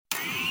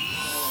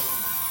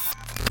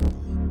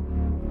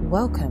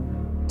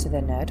Welcome to the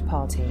Nerd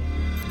Party.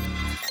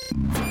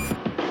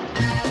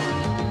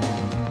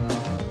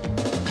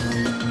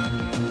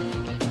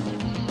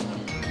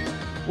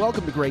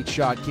 Welcome to Great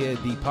Shot Kid,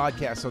 the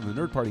podcast on the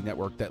Nerd Party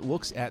Network that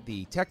looks at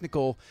the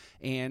technical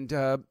and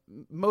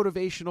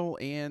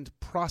motivational and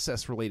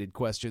process-related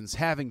questions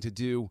having to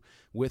do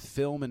with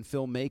film and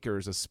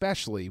filmmakers,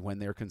 especially when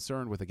they're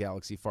concerned with a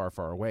galaxy far,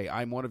 far away.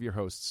 I'm one of your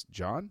hosts,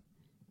 John.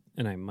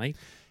 And I'm Mike.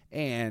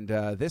 And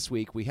this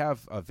week, we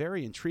have a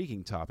very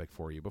intriguing topic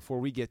for you. Before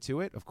we get to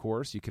it, of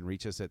course, you can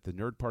reach us at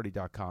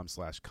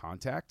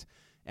thenerdparty.com/contact.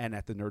 And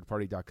at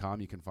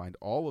thenerdparty.com, you can find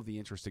all of the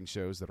interesting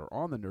shows that are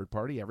on the Nerd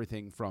Party,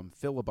 everything from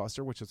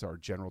Filibuster, which is our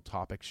general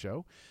topic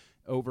show,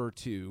 over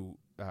to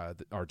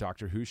our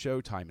Doctor Who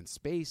show, Time and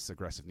Space,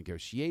 Aggressive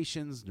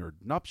Negotiations, Nerd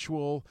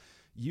Nuptial.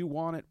 You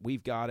want it,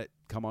 we've got it.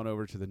 Come on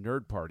over to the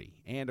Nerd Party.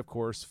 And, of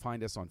course,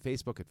 find us on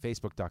Facebook at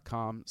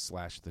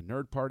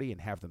facebook.com/thenerdparty and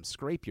have them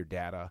scrape your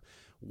data,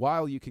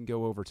 while you can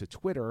go over to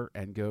Twitter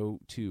and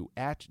go to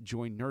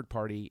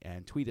 @JoinNerdParty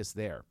and tweet us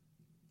there.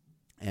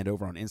 And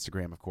over on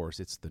Instagram, of course,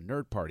 it's the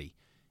Nerd Party.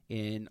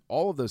 In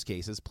all of those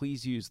cases,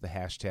 please use the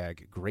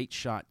hashtag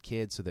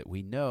GreatShotKid so that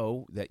we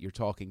know that you're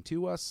talking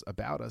to us,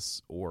 about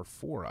us, or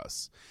for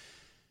us.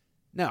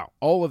 Now,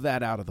 all of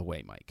that out of the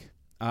way, Mike.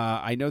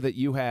 I know that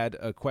you had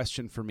a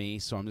question for me,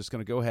 so I'm just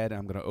going to go ahead and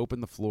I'm going to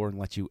open the floor and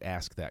let you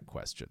ask that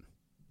question.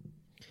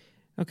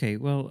 Okay,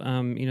 well,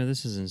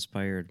 this is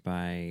inspired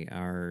by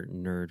our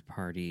Nerd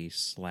Party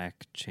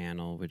Slack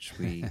channel, which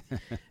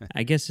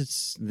I guess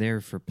it's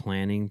there for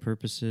planning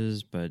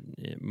purposes, but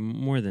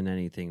more than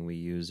anything, we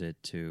use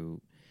it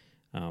to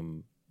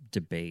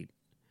debate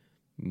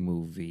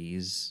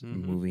movies,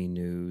 movie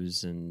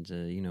news, and,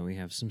 we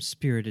have some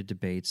spirited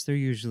debates. They're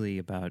usually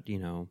about,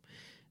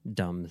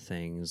 dumb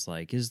things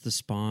like, is the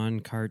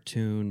Spawn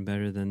cartoon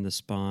better than the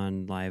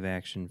Spawn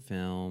live-action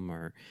film,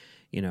 or,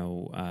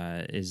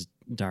 is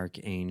Dark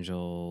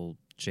Angel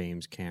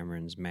James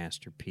Cameron's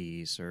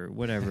masterpiece, or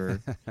whatever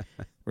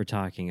we're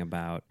talking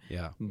about.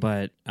 Yeah.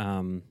 But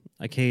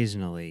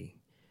occasionally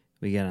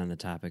we get on the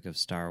topic of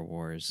Star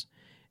Wars,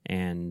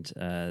 and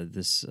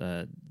this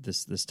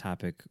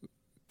topic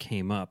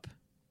came up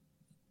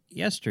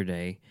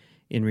yesterday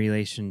in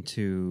relation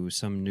to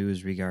some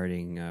news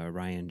regarding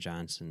Rian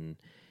Johnson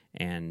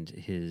and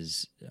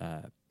his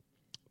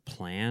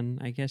plan,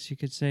 I guess you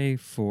could say,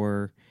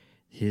 for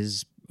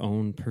his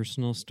own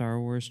personal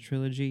Star Wars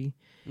trilogy.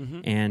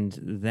 And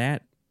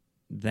that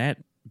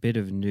bit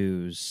of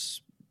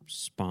news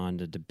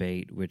spawned a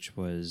debate which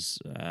was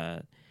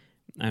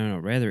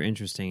rather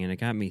interesting, and it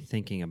got me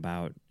thinking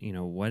about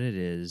what it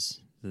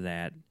is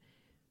that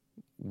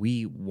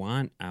we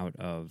want out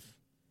of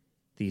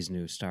these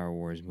new Star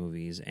Wars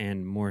movies,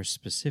 and more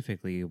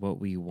specifically what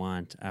we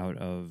want out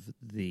of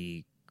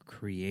the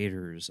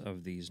creators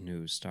of these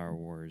new Star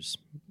Wars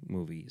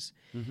movies.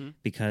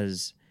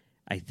 Because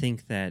I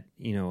think that,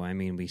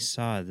 we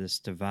saw this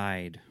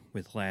divide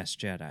with Last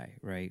Jedi,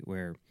 right?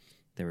 Where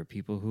there were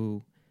people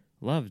who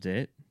loved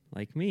it,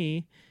 like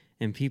me,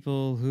 and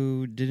people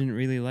who didn't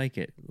really like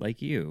it,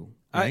 like you,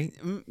 right?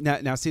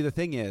 Now, see, the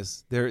thing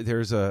is,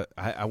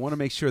 I want to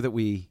make sure that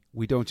we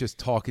don't just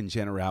talk in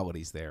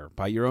generalities there.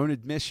 By your own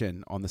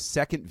admission, on the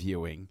second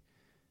viewing,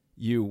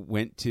 you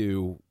went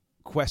to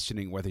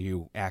questioning whether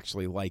you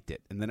actually liked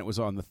it. And then it was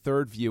on the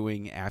third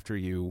viewing after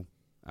you,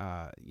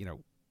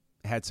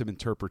 had some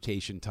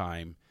interpretation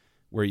time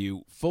where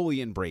you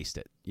fully embraced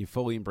it. You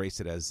fully embraced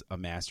it as a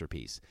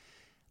masterpiece.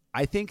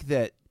 I think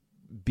that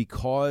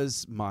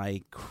because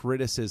my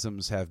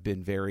criticisms have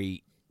been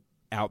very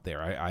out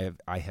there, I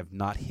have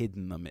not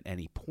hidden them at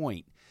any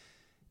point,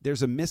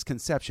 there's a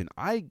misconception.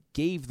 I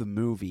gave the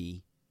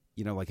movie,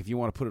 if you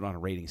want to put it on a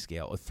rating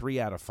scale, a 3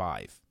 out of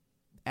 5.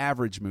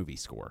 Average movie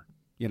score.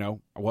 I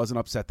wasn't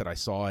upset that I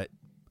saw it.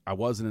 I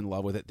wasn't in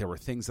love with it. There were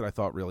things that I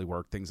thought really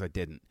worked, things I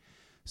didn't.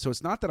 So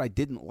it's not that I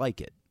didn't like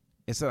it.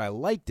 It's that I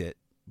liked it,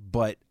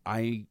 but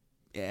I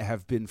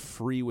have been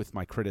free with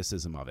my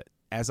criticism of it,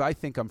 as I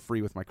think I'm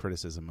free with my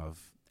criticism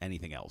of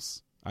anything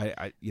else.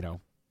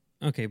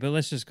 Okay, but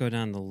let's just go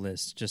down the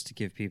list just to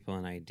give people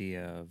an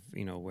idea of,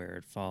 where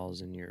it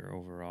falls in your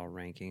overall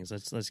rankings.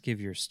 Let's give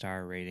your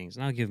star ratings,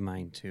 and I'll give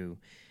mine too,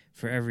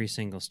 for every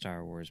single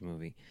Star Wars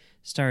movie,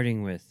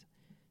 starting with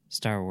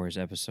Star Wars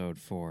Episode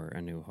 4,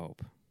 A New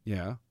Hope.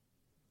 Yeah.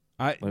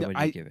 What would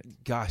you give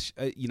it? Gosh,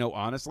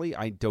 honestly,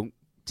 I don't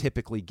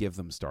typically give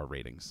them star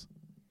ratings.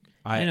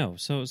 I know.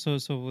 So,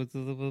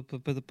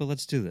 but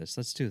let's do this.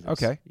 Let's do this.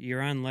 Okay.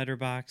 You're on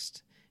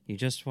Letterboxd. You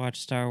just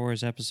watched Star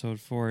Wars Episode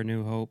 4, A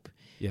New Hope.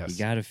 Yes. You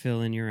got to fill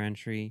in your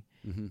entry.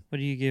 What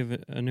do you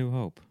give A New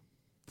Hope?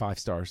 5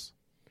 stars.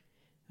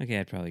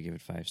 Okay, I'd probably give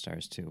it 5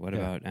 stars too. What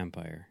about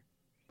Empire?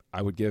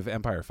 I would give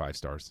Empire 5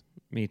 stars.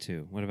 Me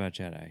too. What about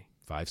Jedi?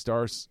 5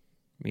 stars.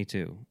 Me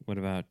too. What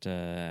about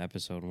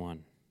Episode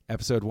 1?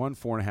 Episode 1,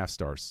 4.5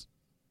 stars.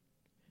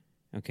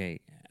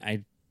 Okay,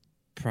 I'd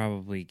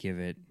probably give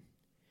it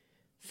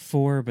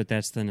 4, but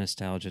that's the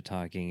nostalgia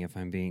talking. If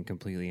I'm being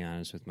completely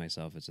honest with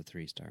myself, it's a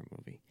 3-star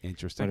movie.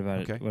 Interesting.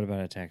 What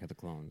about Attack of the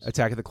Clones?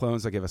 Attack of the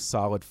Clones, I give a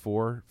solid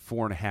 4,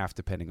 4.5,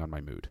 depending on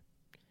my mood.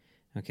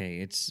 Okay,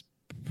 it's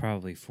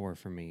probably 4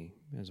 for me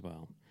as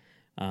well.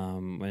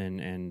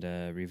 And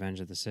Revenge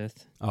of the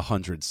Sith,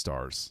 100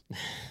 stars.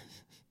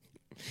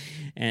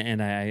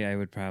 and I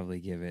would probably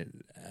give it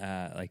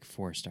like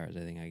 4 stars.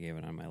 I think I gave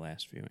it on my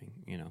last viewing.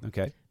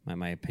 Okay.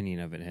 My opinion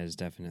of it has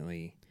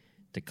definitely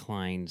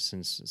declined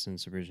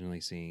since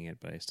originally seeing it,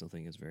 but I still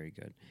think it's very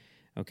good.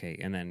 Okay,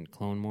 and then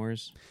Clone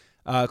Wars.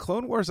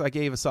 Clone Wars, I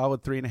gave a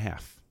solid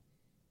 3.5.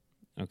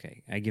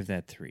 Okay, I give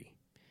that 3.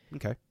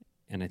 Okay.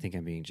 And I think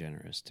I'm being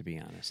generous, to be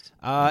honest.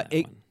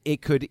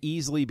 It could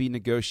easily be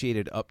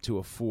negotiated up to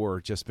a 4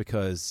 just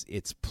because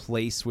it's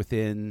placed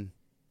within,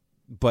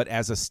 but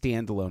as a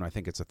standalone, I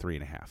think it's a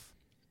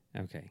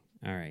 3.5. Okay,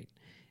 all right.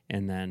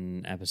 And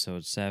then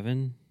Episode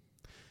 7.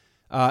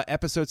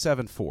 Episode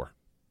 7, 4.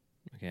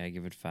 Okay, I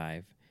give it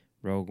 5.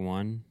 Rogue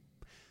One.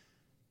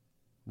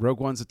 Rogue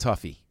One's a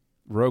toughie.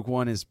 Rogue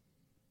One is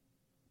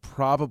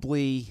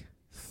probably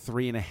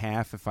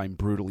 3.5 if I'm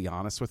brutally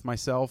honest with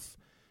myself.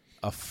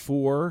 A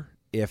 4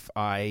 if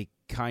I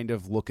kind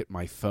of look at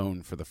my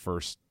phone for the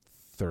first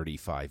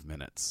 35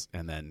 minutes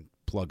and then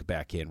plug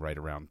back in right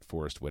around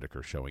Forrest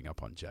Whitaker showing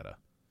up on Jeddah.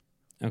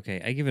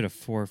 Okay, I give it a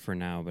 4 for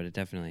now, but it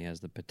definitely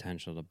has the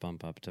potential to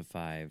bump up to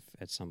 5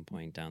 at some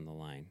point down the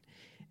line.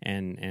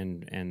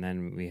 And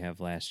then we have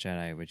Last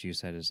Jedi, which you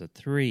said is a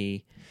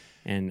 3,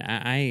 and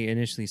I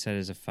initially said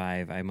as a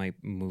 5. I might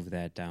move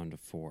that down to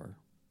 4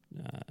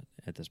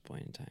 at this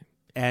point in time.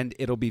 And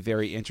it'll be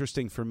very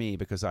interesting for me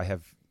because I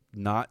have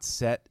not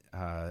set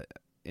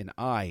an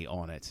eye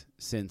on it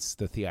since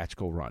the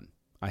theatrical run.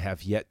 I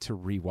have yet to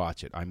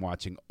rewatch it. I'm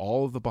watching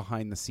all of the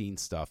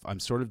behind-the-scenes stuff. I'm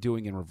sort of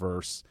doing in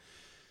reverse.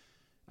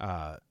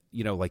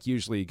 Like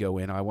usually you go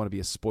in, I want to be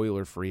as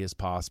spoiler-free as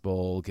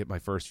possible, get my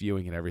first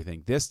viewing and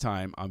everything. This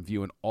time, I'm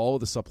viewing all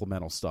of the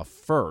supplemental stuff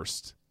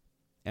first,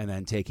 and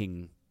then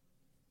taking,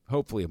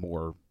 hopefully, a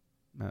more,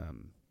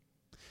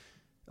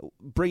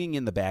 bringing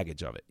in the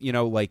baggage of it.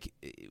 Like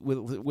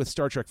with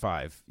Star Trek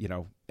V,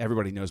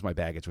 everybody knows my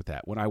baggage with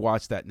that. When I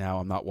watch that now,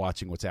 I'm not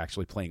watching what's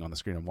actually playing on the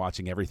screen. I'm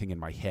watching everything in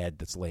my head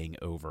that's laying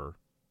over,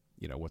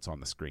 what's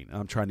on the screen. And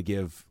I'm trying to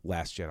give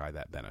Last Jedi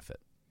that benefit.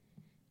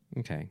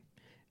 Okay.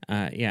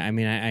 Yeah, I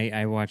mean,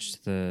 I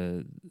watched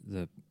the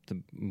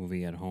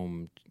movie at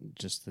home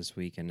just this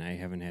week, and I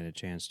haven't had a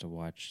chance to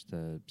watch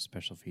the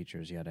special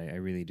features yet. I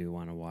really do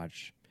want to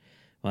watch.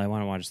 Well, I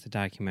want to watch the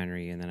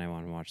documentary, and then I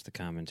want to watch the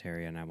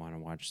commentary, and I want to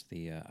watch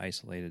the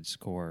isolated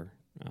score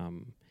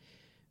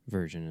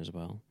version as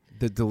well.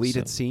 The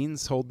deleted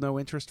scenes hold no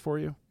interest for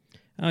you?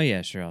 Oh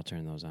yeah, sure. I'll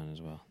turn those on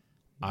as well.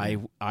 Yeah.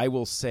 I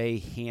will say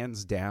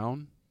hands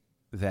down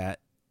that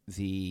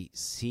the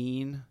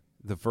scene,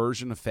 the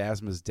version of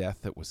Phasma's death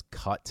that was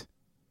cut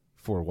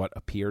for what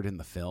appeared in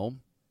the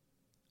film,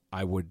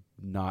 it would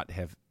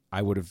have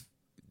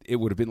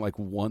been like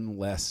one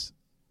less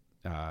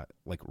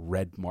like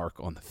red mark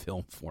on the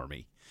film for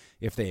me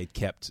if they had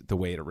kept the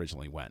way it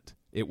originally went.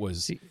 It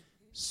was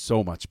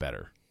so much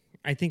better.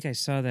 I think I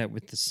saw that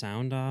with the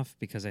sound off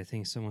because I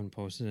think someone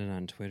posted it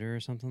on Twitter or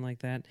something like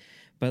that.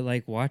 But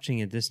like watching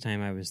it this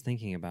time, I was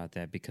thinking about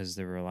that because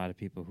there were a lot of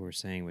people who were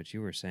saying what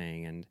you were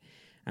saying, and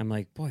I'm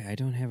like, boy, I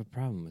don't have a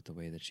problem with the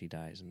way that she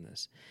dies in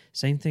this.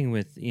 Same thing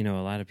with, a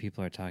lot of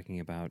people are talking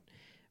about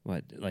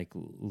like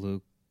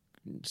Luke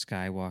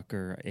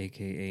Skywalker,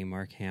 a.k.a.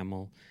 Mark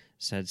Hamill,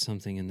 said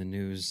something in the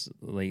news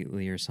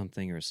lately or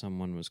something, or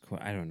someone was,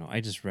 I don't know.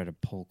 I just read a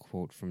pull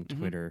quote from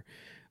Twitter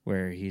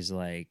where he's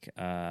like,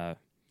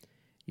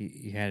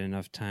 you had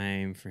enough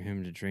time for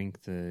him to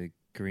drink the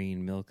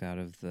green milk out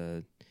of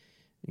the,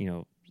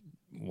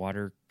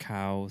 water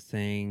cow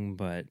thing,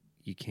 but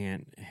you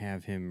can't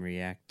have him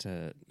react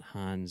to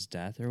Han's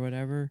death or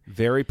whatever.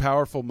 Very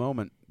powerful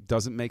moment.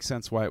 Doesn't make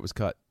sense why it was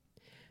cut.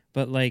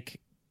 But like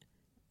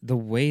the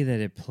way that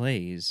it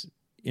plays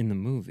in the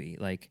movie,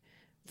 like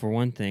for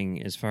one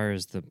thing, as far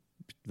as the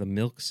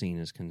milk scene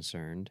is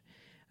concerned,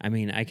 I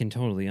mean, I can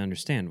totally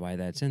understand why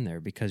that's in there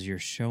because you're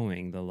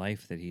showing the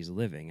life that he's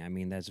living. I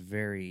mean, that's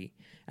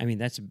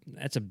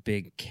a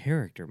big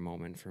character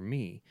moment for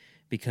me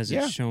because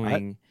it's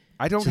showing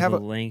the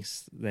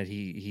lengths that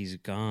he's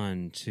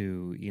gone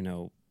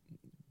to,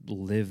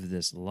 live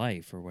this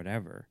life or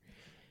whatever.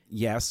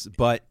 Yes,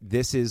 but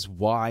this is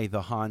why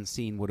the Han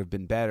scene would have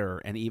been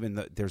better, and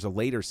even there's a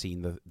later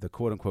scene, the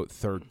quote-unquote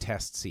third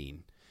test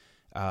scene,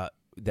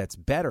 that's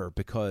better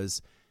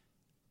because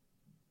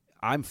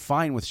I'm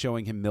fine with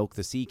showing him milk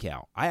the sea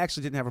cow. I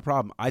actually didn't have a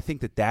problem. I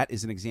think that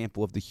is an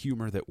example of the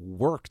humor that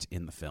worked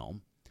in the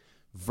film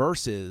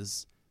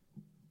versus,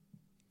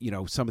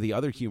 some of the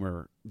other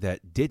humor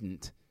that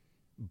didn't,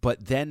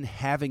 but then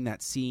having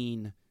that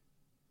scene,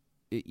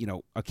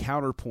 a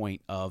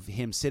counterpoint of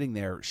him sitting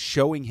there,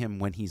 showing him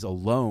when he's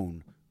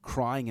alone,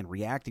 crying and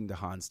reacting to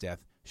Han's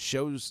death,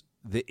 shows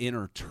the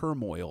inner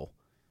turmoil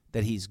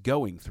that he's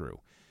going through.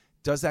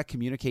 does that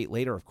communicate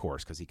later? Of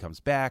course, because he comes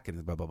back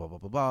and blah, blah, blah, blah,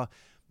 blah, blah.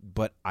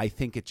 But I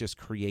think it just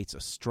creates a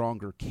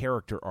stronger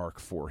character arc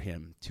for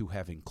him to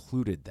have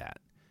included that.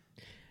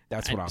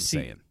 That's what I'm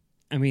saying.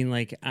 I mean,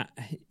 like,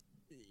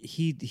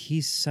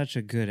 he's such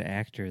a good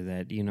actor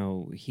that, you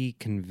know, he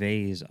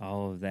conveys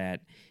all of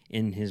that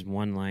in his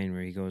one line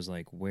where he goes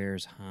like,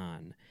 "Where's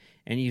Han?"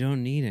 And you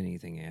don't need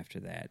anything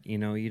after that. You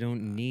know, you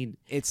don't need.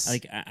 It's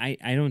like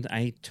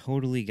I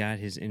totally got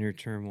his inner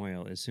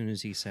turmoil as soon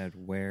as he said,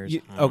 "Where's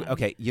Han?"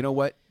 Okay, you know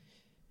what?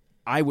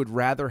 I would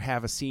rather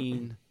have a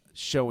scene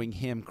showing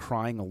him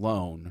crying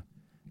alone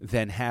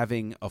than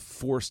having a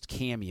forced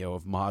cameo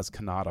of Maz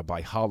Kanata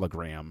by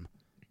hologram,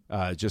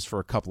 just for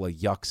a couple of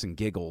yucks and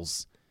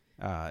giggles.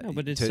 No,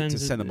 but to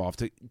send them off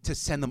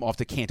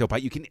to Canto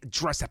Bight. You can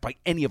address that by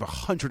any of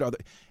 100 other,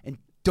 and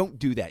don't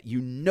do that. You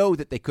know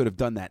that they could have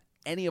done that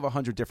any of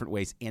 100 different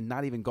ways and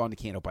not even gone to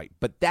Canto Bight.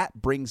 But that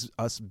brings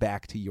us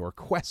back to your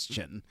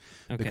question,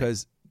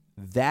 because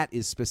that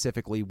is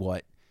specifically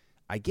what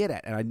I get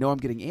at, and I know I'm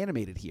getting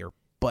animated here,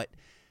 but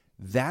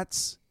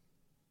that's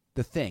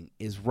the thing.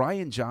 Is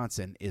Rian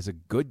Johnson is a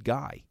good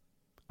guy.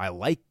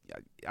 I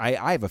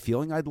have a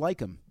feeling I'd like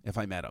him if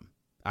I met him.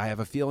 I have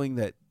a feeling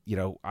that, you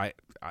know,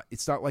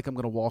 it's not like I'm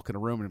going to walk in a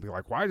room and be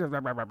like, why?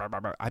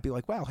 I'd be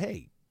like, wow,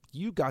 hey,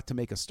 you got to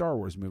make a Star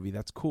Wars movie.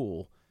 That's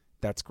cool.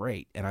 That's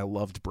great. And I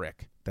loved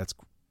Brick. That's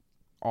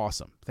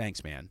awesome.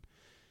 Thanks, man.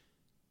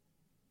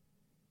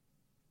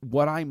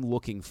 What I'm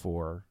looking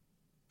for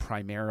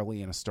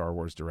primarily in a Star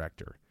Wars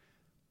director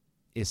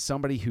is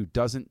somebody who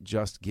doesn't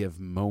just give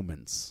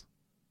moments,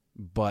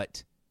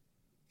 but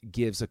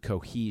gives a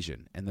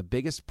cohesion. And the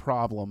biggest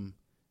problem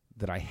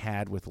that I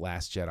had with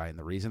Last Jedi, and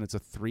the reason it's a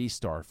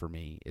 3-star for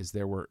me, is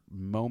there were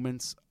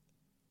moments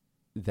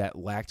that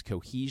lacked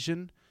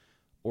cohesion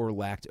or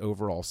lacked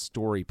overall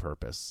story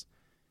purpose.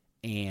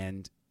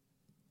 And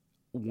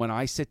when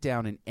I sit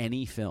down in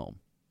any film,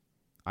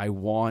 I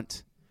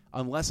want,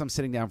 unless I'm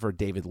sitting down for a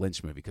David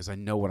Lynch movie, because I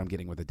know what I'm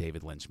getting with a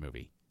David Lynch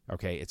movie.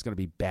 Okay, it's going to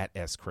be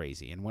bat-ass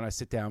crazy. And when I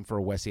sit down for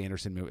a Wes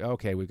Anderson movie,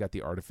 okay, we've got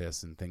the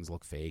artifice and things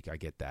look fake. I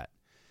get that.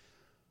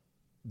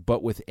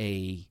 But with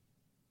a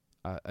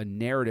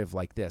narrative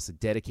like this, a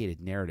dedicated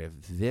narrative,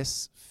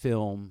 this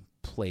film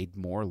played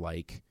more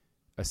like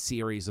a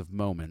series of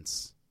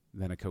moments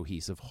than a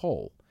cohesive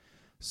whole.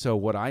 So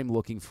what I'm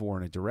looking for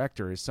in a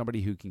director is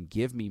somebody who can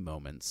give me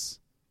moments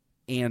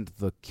and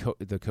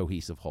the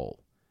cohesive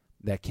whole,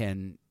 that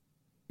can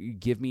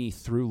give me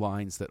through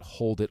lines that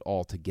hold it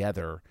all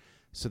together,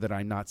 so that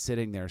I'm not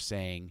sitting there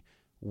saying,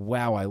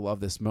 wow, I love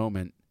this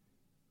moment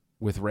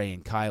with Rey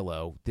and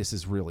Kylo. This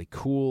is really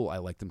cool. I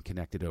like them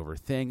connected over a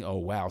thing. Oh,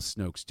 wow,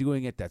 Snoke's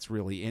doing it. That's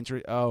really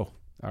interesting. Oh,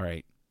 all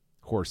right.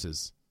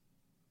 Horses.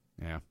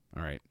 Yeah,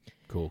 all right.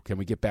 Cool. Can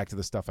we get back to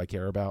the stuff I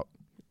care about?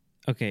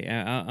 Okay,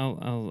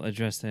 I'll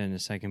address that in a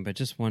second, but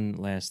just one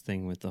last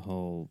thing with the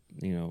whole,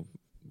 you know,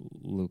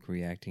 Luke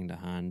reacting to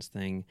Han's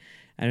thing.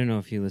 I don't know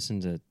if you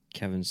listened to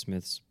Kevin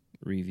Smith's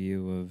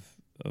review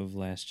of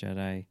Last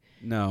Jedi.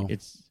 No.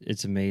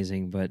 It's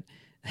amazing, but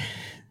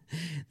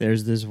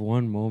there's this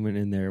one moment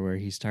in there where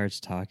he starts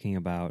talking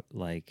about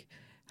like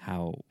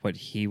what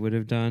he would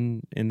have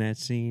done in that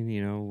scene,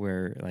 you know,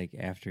 where like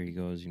after he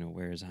goes, you know,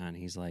 where's Han?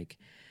 He's like,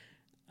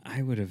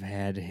 I would have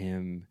had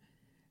him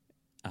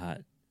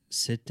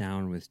sit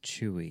down with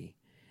Chewie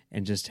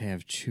and just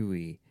have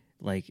Chewie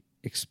like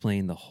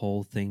explain the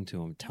whole thing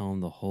to him, tell him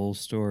the whole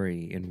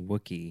story in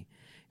Wookiee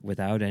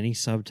without any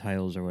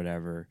subtitles or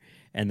whatever.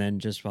 And then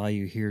just while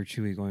you hear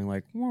Chewie going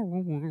like,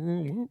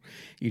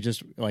 you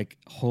just like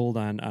hold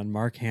on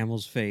Mark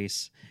Hamill's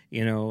face,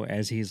 you know,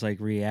 as he's like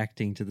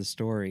reacting to the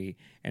story.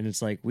 And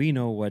it's like, we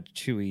know what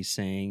Chewie's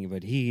saying,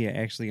 but he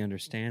actually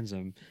understands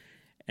him.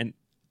 And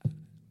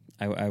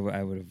I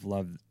would have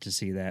loved to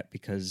see that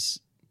because,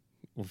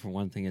 well, for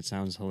one thing, it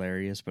sounds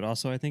hilarious, but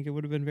also I think it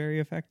would have been very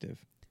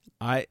effective.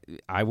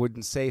 I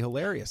wouldn't say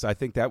hilarious. I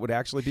think that would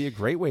actually be a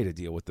great way to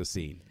deal with the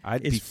scene.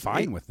 I'd be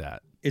fine with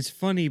that. It's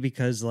funny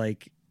because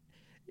like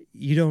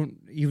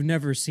you've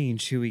never seen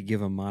Chewie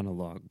give a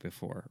monologue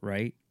before,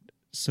 right?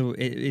 So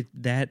it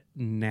that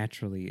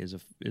naturally is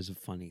a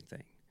funny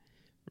thing,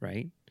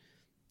 right?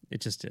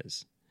 It just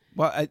is.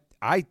 Well,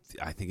 I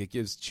think it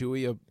gives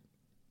Chewie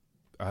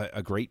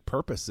a great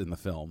purpose in the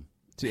film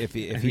if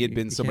he had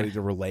been somebody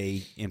to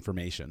relay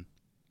information.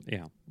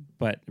 Yeah,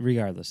 but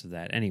regardless of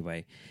that,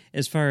 anyway,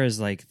 as far as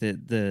like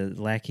the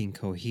lacking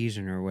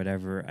cohesion or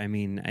whatever, I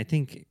mean, I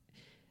think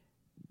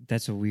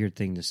that's a weird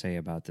thing to say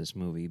about this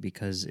movie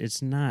because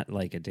it's not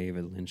like a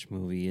David Lynch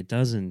movie. It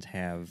doesn't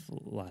have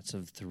lots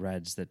of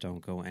threads that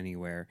don't go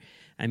anywhere.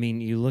 I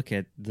mean, you look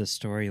at the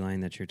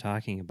storyline that you're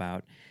talking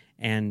about,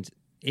 and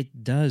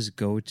it does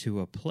go to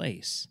a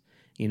place.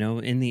 You know,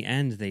 in the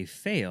end, they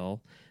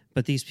fail.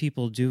 But these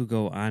people do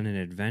go on an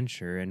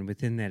adventure, and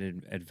within that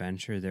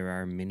adventure, there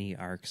are mini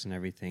arcs and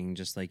everything,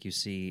 just like you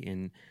see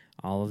in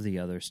all of the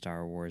other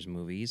Star Wars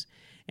movies.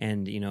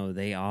 And, you know,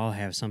 they all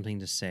have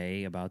something to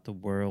say about the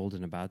world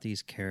and about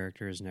these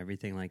characters and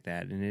everything like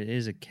that. And it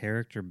is a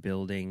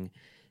character-building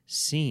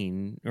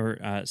scene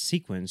or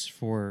sequence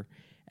for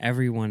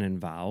everyone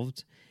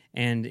involved,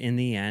 and in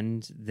the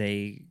end,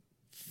 they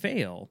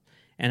fail.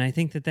 And I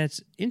think that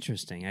that's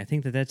interesting. I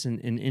think that that's an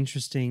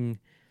interesting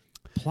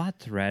plot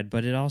thread,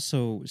 but it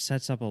also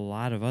sets up a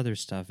lot of other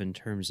stuff in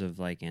terms of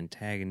like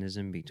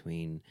antagonism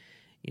between,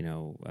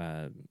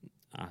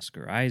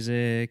 Oscar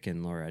Isaac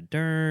and Laura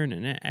Dern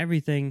and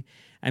everything.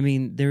 I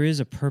mean, there is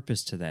a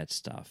purpose to that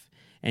stuff.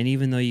 And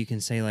even though you can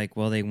say like,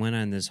 well, they went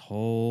on this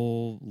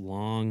whole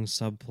long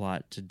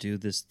subplot to do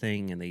this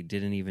thing and they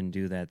didn't even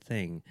do that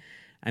thing.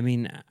 I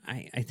mean,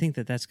 I think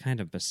that that's kind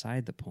of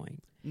beside the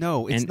point.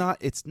 No, it's not.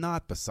 It's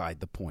not beside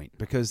the point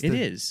because it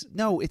is.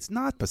 No, it's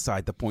not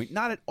beside the point.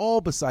 Not at all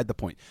beside the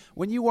point.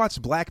 When you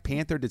watch Black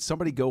Panther, did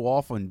somebody go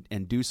off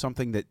and do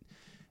something that,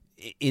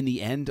 in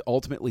the end,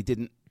 ultimately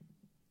didn't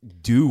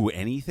do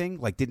anything?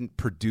 Like didn't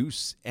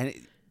produce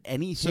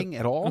anything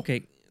at all?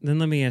 Okay, then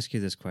let me ask you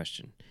this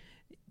question: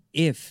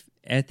 if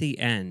at the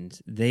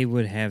end they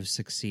would have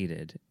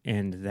succeeded,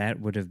 and that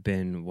would have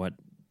been what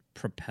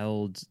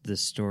propelled the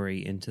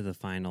story into the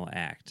final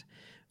act,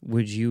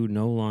 would you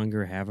no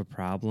longer have a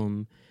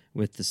problem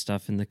with the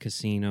stuff in the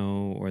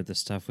casino or the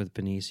stuff with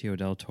Benicio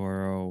del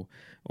Toro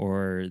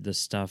or the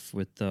stuff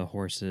with the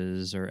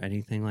horses or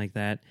anything like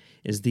that?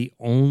 Is the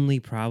only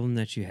problem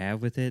that you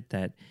have with it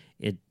that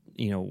it,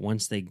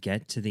 once they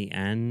get to the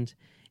end,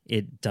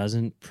 it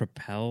doesn't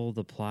propel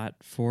the plot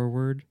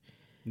forward?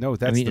 No,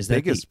 that's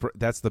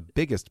that's the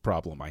biggest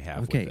problem I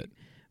have with it.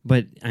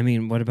 But I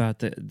mean, what about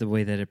the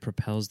way that it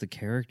propels the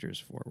characters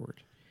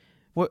forward?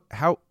 What?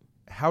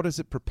 How does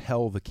it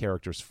propel the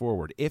characters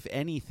forward, if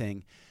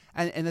anything?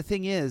 And the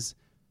thing is,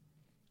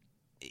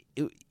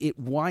 it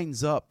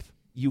winds up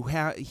you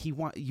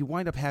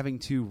wind up having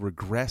to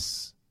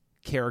regress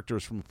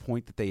characters from a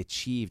point that they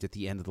achieved at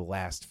the end of the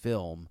last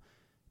film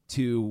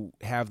to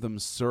have them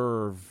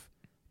serve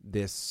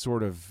this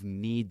sort of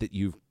need that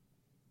you've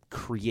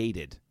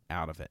created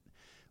out of it.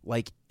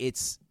 Like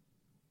it's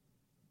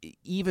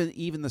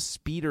even the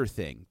speeder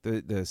thing,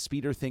 the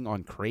speeder thing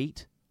on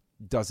Crate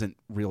doesn't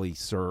really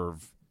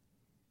serve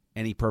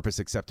any purpose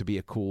except to be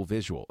a cool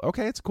visual.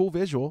 Okay, it's a cool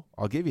visual.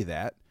 I'll give you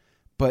that.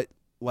 But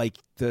like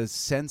the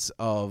sense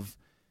of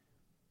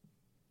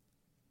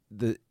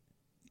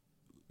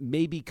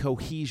maybe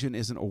cohesion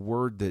isn't a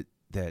word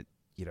that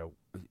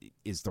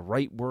is the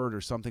right word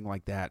or something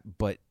like that,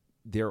 but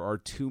there are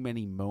too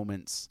many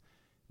moments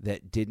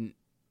that did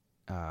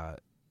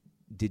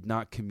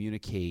not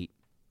communicate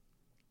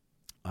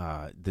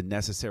the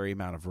necessary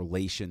amount of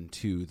relation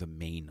to the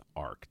main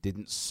arc,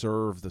 didn't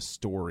serve the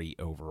story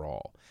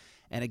overall.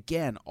 And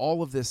again,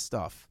 all of this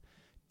stuff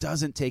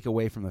doesn't take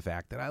away from the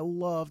fact that I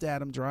loved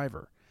Adam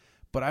Driver,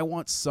 but I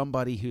want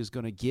somebody who's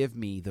going to give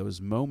me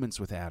those moments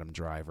with Adam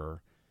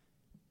Driver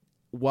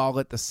while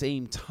at the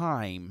same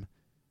time,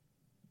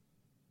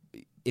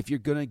 if you're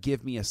going to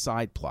give me a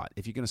side plot,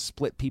 if you're going to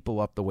split people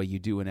up the way you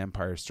do in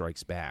Empire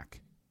Strikes Back,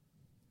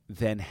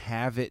 then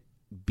have it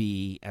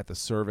be at the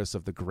service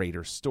of the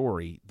greater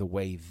story the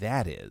way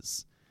that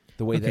is,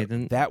 the way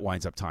that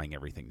winds up tying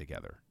everything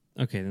together.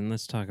 Okay, then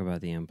let's talk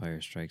about The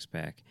Empire Strikes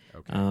Back.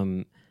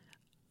 Okay.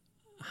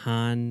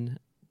 Han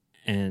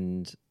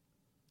and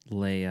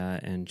Leia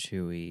and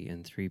Chewie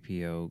and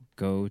 3PO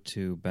go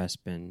to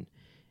Bespin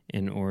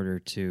in order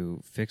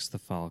to fix the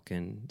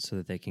Falcon so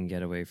that they can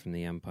get away from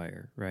the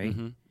Empire, right?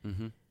 Mm-hmm.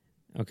 Mm-hmm.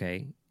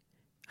 Okay.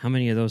 How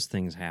many of those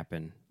things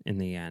happen in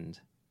the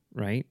end,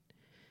 right?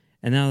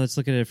 And now let's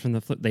look at it from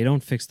the flip. They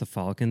don't fix the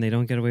Falcon. They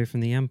don't get away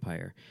from the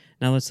Empire.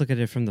 Now let's look at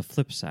it from the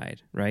flip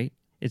side, right?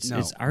 It's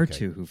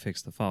R2 who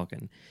fixes the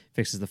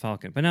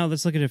Falcon. But now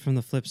let's look at it from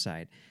the flip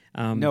side.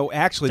 No,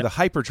 actually, the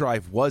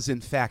hyperdrive was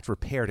in fact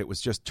repaired. It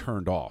was just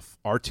turned off.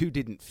 R2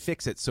 didn't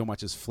fix it so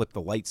much as flip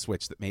the light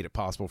switch that made it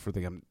possible for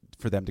them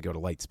to go to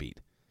light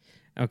speed.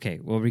 Okay,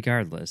 well,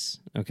 regardless,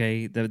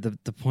 okay,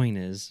 the point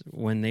is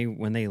when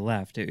they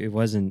left, it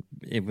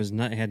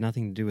had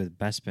nothing to do with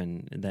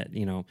Bespin. That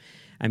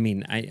I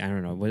mean, I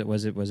don't know,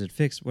 was it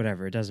fixed?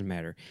 Whatever, it doesn't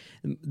matter.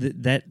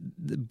 But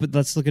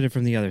let's look at it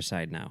from the other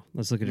side now.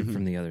 Let's look at it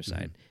from the other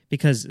side,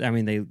 because I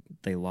mean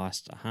they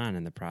lost Han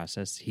in the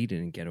process. He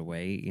didn't get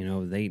away.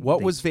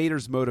 What was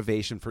Vader's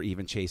motivation for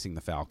even chasing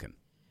the Falcon?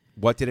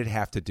 What did it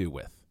have to do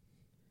with?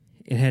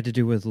 It had to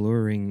do with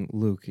luring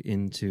Luke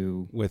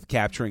with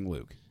capturing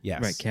Luke.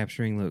 Yes. Right,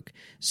 capturing Luke.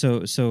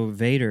 So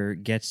Vader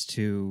gets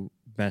to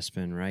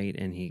Bespin, right?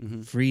 And he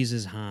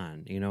freezes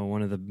Han,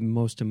 one of the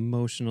most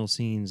emotional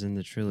scenes in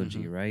the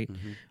trilogy, right?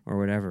 Mm-hmm. Or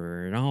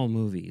whatever, or in all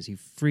movies. He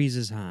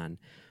freezes Han.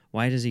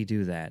 Why does he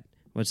do that?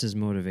 What's his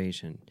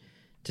motivation?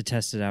 To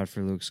test it out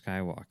for Luke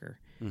Skywalker.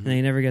 Mm-hmm. And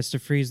he never gets to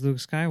freeze Luke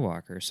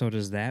Skywalker. So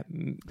does that?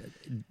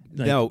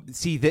 No.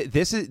 See,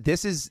 this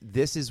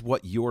is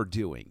what you're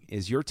doing.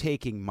 Is you're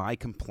taking my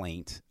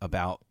complaint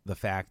about the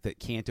fact that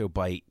Canto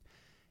Bight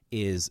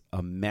is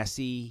a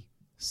messy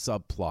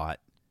subplot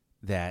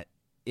that,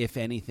 if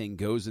anything,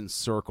 goes in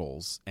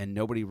circles and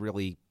nobody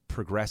really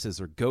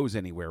progresses or goes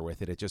anywhere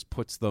with it. It just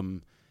puts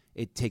them.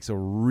 It takes a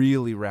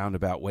really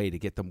roundabout way to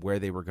get them where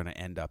they were going to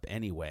end up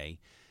anyway.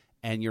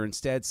 and you're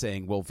instead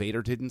saying, well,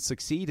 Vader didn't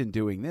succeed in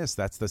doing this.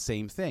 That's the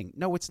same thing.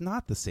 No, it's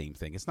not the same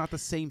thing. It's not the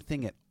same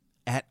thing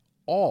at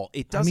all.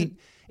 It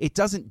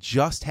doesn't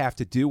just have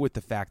to do with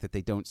the fact that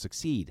they don't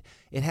succeed.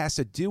 It has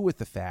to do with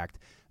the fact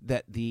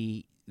that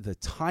the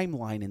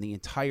timeline in the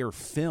entire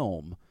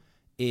film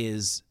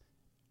is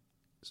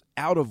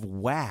out of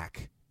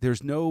whack.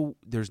 There's no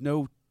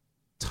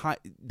time.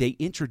 They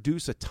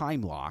introduce a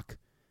time lock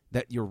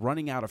that you're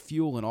running out of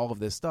fuel and all of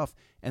this stuff,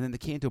 and then the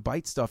Canto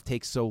Bight stuff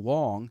takes so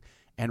long,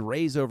 and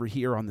Rey's over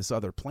here on this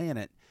other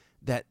planet,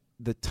 that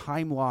the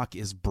time lock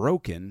is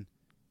broken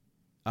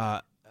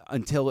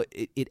until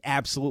it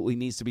absolutely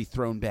needs to be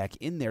thrown back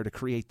in there to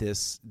create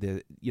this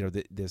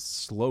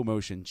slow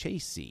motion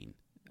chase scene.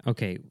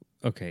 Okay.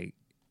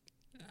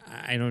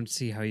 I don't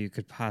see how you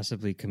could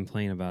possibly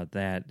complain about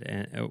that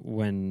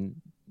when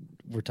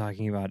we're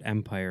talking about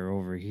Empire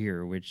over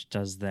here, which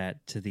does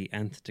that to the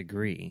nth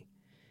degree.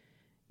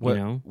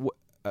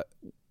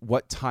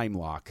 What time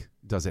lock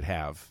does it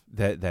have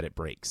that it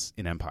breaks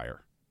in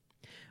Empire?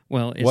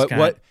 Well,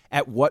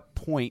 at what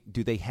point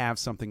do they have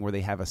something where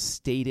they have a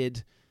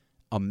stated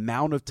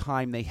amount of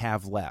time they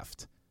have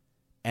left,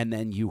 and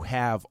then you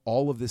have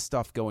all of this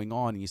stuff going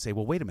on, and you say,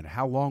 well, wait a minute,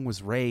 how long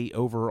was Rey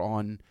over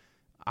on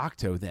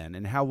Octo then,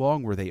 and how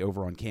long were they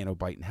over on Canto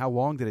Bight, and how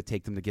long did it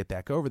take them to get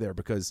back over there?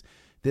 Because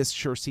this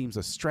sure seems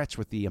a stretch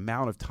with the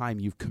amount of time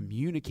you've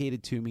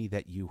communicated to me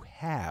that you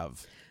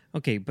have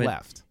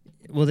left.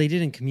 Well, they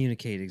didn't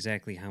communicate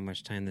exactly how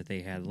much time that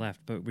they had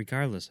left, but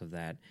regardless of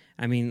that,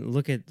 I mean,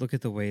 look at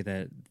the way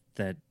that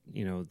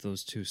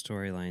those two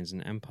storylines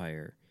in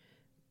Empire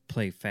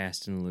play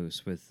fast and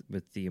loose with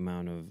the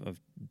amount of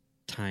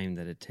time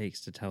that it takes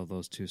to tell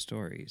those two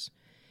stories.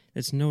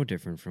 It's no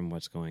different from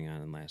what's going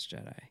on in Last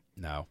Jedi.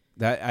 No,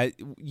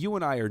 you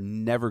and I are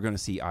never going to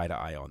see eye to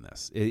eye on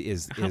this.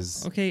 Is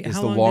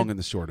the long and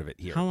the short of it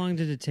here. How long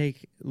did it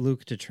take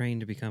Luke to train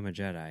to become a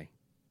Jedi?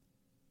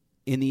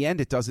 In the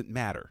end, it doesn't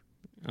matter.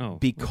 Oh,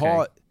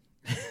 because.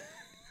 Okay.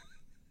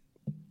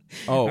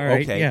 Oh,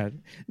 right, okay. Yeah.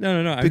 No.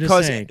 I'm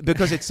just saying.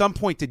 Because at some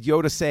point did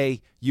Yoda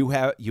say you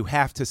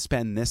have to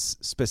spend this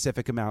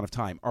specific amount of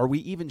time? Are we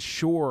even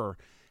sure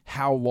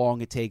how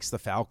long it takes the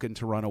Falcon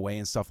to run away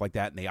and stuff like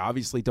that? And they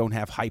obviously don't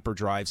have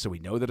hyperdrive, so we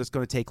know that it's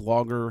going to take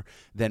longer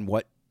than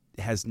what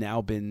has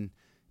now been,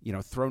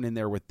 thrown in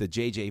there with the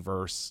JJ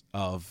verse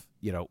of,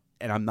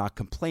 and I'm not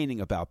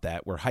complaining about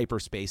that, where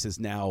hyperspace is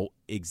now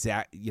it's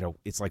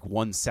like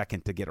 1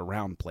 second to get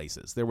around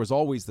places. There was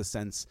always the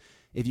sense,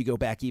 if you go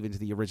back even to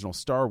the original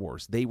Star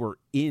Wars, they were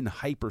in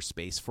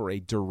hyperspace for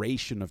a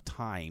duration of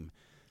time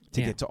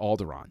to get to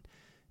Alderaan.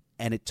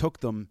 And it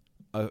took them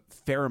a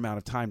fair amount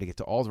of time to get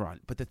to Alderaan.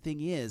 But the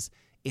thing is,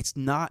 it's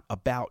not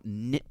about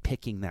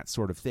nitpicking that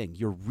sort of thing.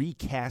 You're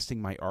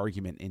recasting my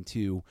argument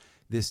into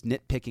this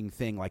nitpicking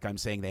thing, like I'm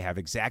saying they have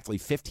exactly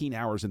 15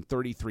 hours and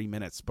 33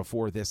 minutes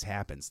before this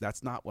happens.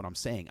 That's not what I'm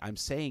saying. I'm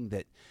saying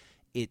that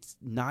it's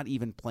not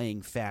even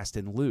playing fast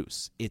and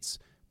loose. It's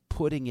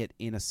putting it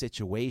in a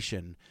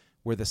situation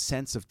where the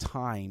sense of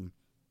time,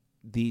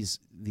 these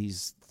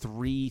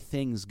three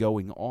things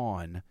going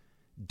on,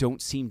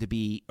 don't seem to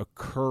be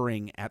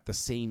occurring at the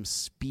same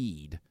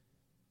speed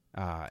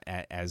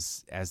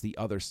as the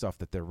other stuff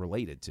that they're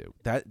related to.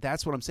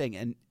 That's what I'm saying.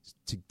 And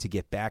to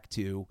get back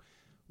to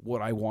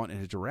what I want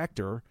in a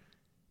director,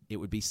 it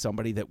would be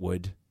somebody that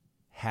would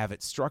have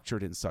it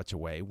structured in such a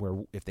way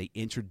where if they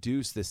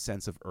introduce this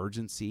sense of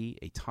urgency,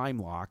 a time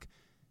lock,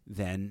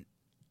 then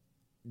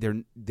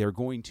they're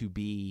going to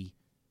be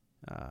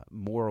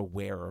more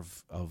aware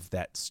of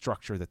that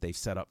structure that they've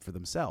set up for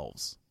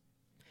themselves.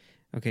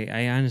 Okay,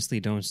 I honestly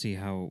don't see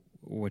how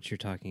what you're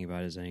talking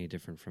about is any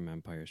different from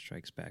Empire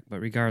Strikes Back. But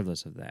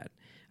regardless of that,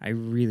 I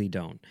really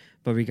don't.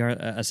 But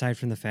aside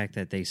from the fact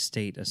that they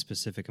state a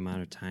specific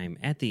amount of time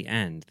at the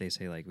end, they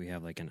say like we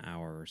have like an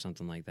hour or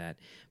something like that.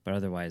 But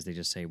otherwise, they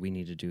just say we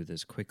need to do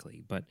this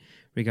quickly. But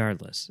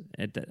regardless,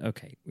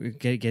 okay,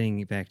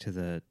 getting back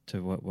to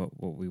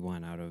what we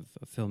want out of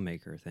a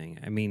filmmaker thing.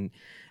 I mean,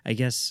 I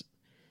guess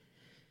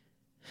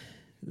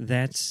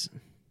that's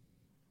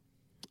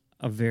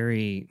a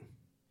very.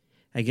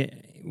 I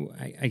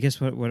guess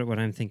what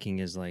I'm thinking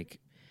is like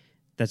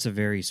that's a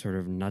very sort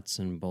of nuts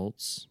and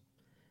bolts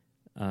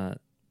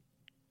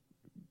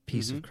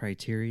piece of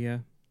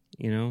criteria,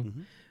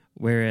 Mm-hmm.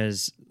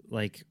 Whereas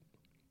like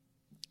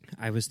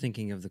I was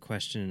thinking of the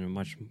question in a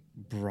much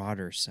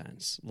broader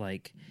sense.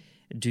 Like,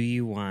 do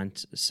you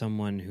want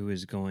someone who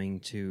is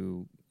going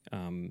to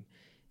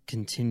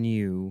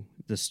continue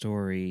the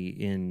story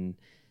in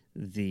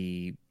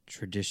the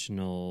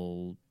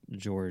traditional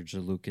George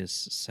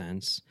Lucas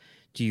sense?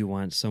 Do you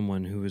want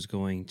someone who is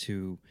going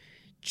to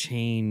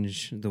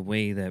change the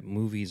way that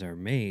movies are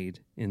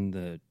made in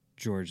the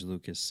George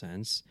Lucas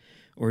sense?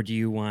 Or do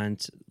you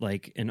want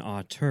like an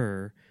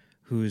auteur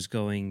who's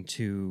going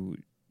to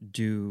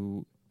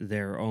do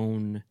their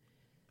own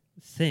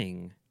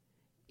thing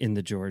in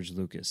the George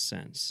Lucas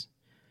sense?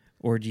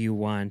 Or do you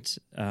want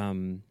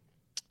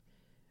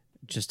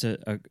just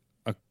a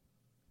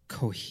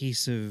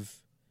cohesive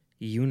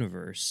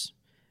universe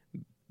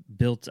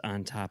built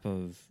on top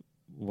of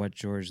what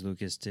George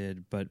Lucas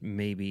did, but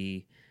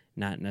maybe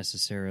not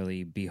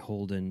necessarily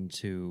beholden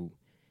to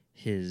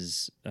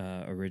his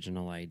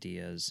original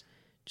ideas,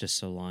 just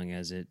so long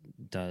as it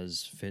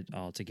does fit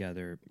all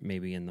together,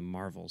 maybe in the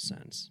Marvel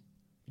sense.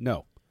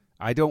 No,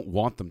 I don't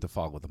want them to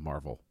follow the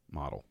Marvel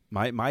model.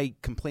 My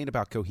complaint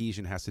about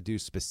cohesion has to do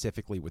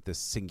specifically with this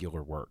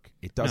singular work.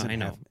 It doesn't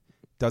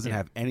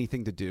have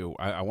anything to do.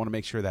 I want to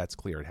make sure that's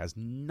clear. It has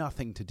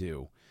nothing to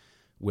do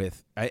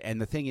with.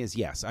 And the thing is,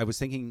 yes, I was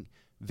thinking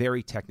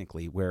very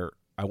technically, where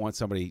I want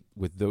somebody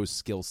with those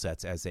skill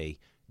sets as a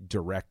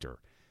director.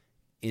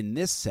 In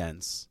this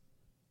sense,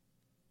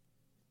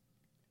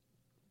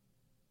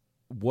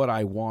 what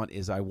I want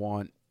is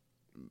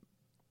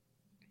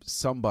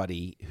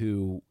somebody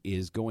who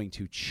is going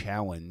to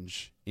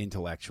challenge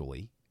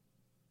intellectually.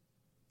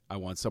 I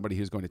want somebody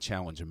who's going to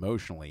challenge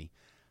emotionally.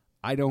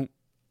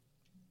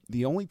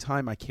 The only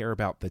time I care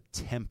about the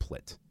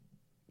template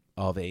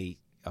of a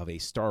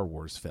Star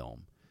Wars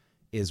film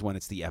is when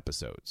it's the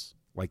episodes.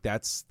 Like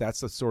that's the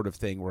sort of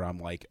thing where I'm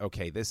like,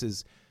 okay,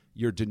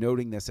 you're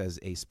denoting this as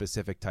a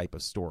specific type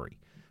of story.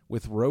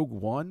 With Rogue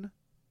One,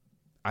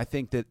 I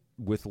think that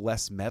with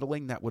less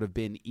meddling, that would have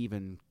been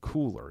even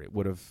cooler. It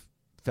would have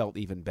felt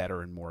even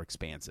better and more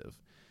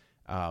expansive.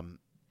 And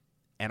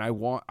I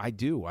want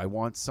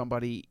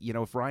somebody,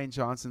 if Rian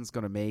Johnson's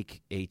going to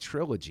make a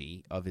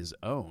trilogy of his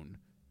own,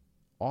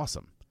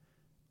 awesome.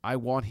 I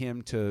want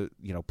him to,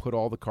 put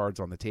all the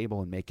cards on the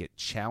table and make it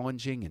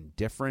challenging and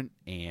different.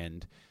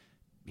 And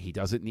he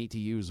doesn't need to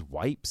use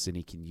wipes, and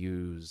he can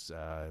use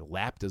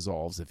lap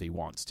dissolves if he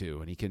wants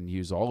to, and he can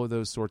use all of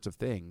those sorts of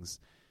things.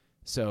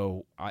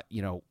 So,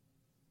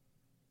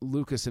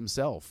 Lucas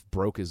himself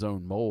broke his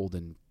own mold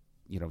and,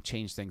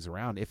 changed things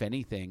around. If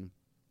anything,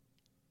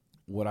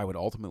 what I would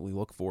ultimately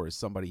look for is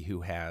somebody who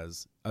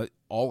has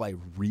all I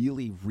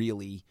really,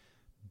 really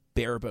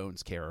bare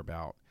bones care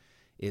about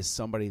is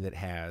somebody that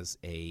has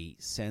a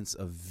sense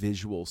of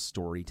visual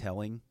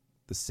storytelling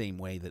the same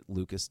way that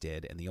Lucas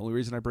did. And the only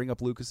reason I bring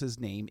up Lucas's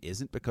name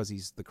isn't because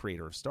he's the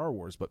creator of Star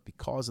Wars, but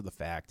because of the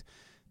fact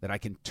that I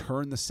can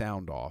turn the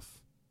sound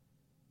off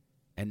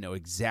and know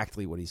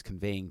exactly what he's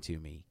conveying to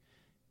me,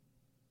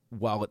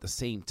 while at the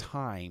same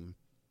time,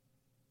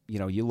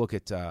 you look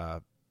at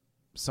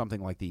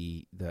something like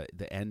the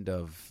end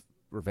of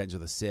Revenge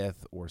of the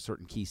Sith or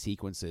certain key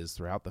sequences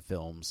throughout the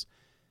films,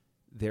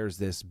 there's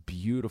this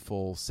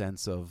beautiful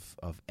sense of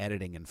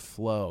editing and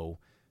flow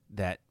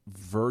that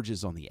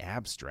verges on the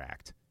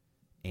abstract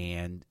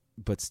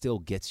but still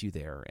gets you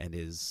there and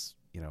is,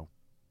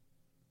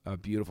 a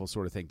beautiful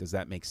sort of thing. Does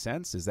that make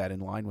sense? Is that in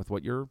line with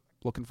what you're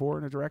looking for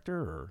in a director?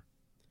 Or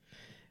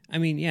I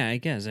mean, yeah, I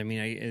guess. I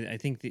mean, I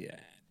think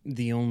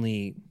the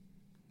only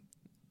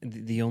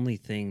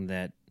thing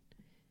that,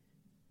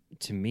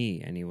 to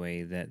me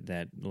anyway,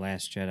 that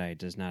Last Jedi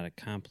does not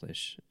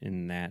accomplish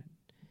in that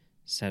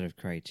set of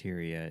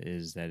criteria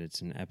is that it's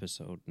an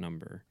episode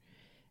number.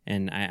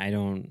 And I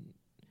don't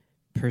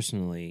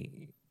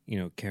personally,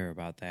 care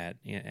about that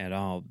at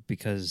all,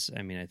 because,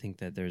 I mean, I think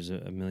that there's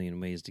a million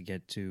ways to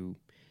get to,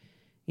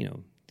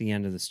 the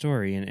end of the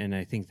story, and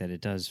I think that it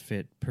does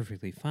fit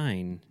perfectly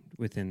fine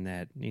within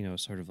that,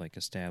 sort of like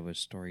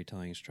established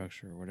storytelling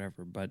structure or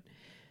whatever. But,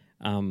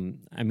 I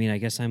mean, I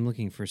guess I'm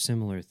looking for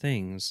similar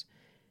things,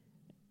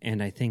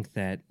 and I think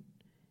that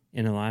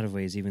in a lot of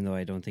ways, even though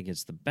I don't think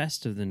it's the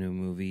best of the new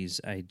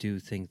movies, I do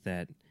think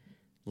that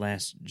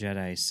Last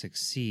Jedi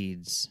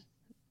succeeds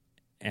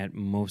at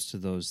most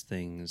of those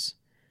things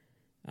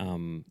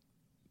in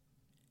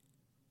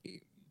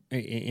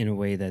a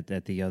way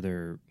that the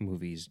other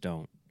movies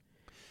don't.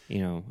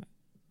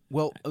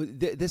 Well,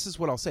 this is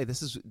what I'll say.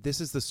 This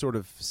is the sort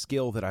of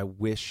skill that I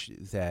wish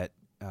that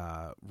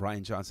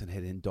Rian Johnson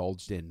had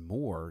indulged in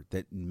more.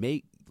 That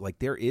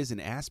there is an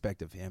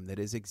aspect of him that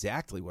is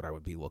exactly what I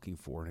would be looking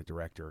for in a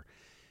director.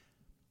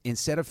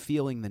 Instead of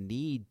feeling the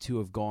need to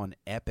have gone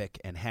epic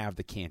and have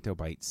the Canto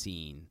Bight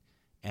scene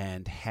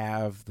and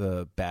have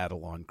the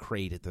battle on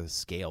Crait at the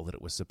scale that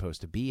it was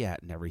supposed to be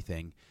at and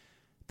everything,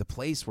 the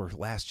place where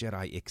Last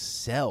Jedi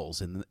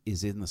excels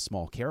is in the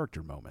small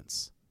character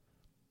moments.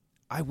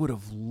 I would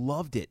have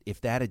loved it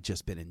if that had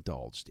just been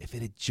indulged. If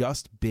it had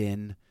just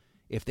been,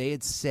 if they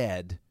had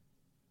said,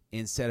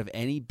 instead of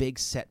any big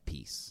set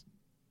piece,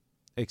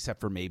 except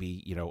for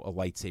maybe, a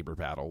lightsaber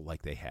battle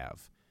like they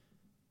have,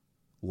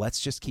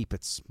 let's just keep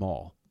it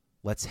small.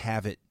 Let's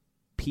have it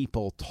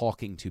people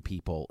talking to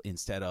people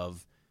instead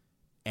of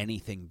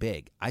anything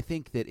big. I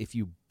think that if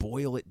you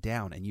boil it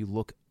down and you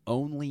look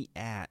only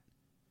at,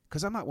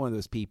 because I'm not one of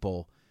those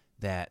people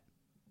that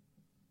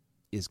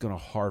is going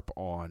to harp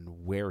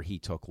on where he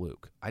took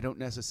Luke. I don't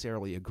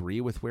necessarily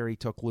agree with where he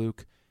took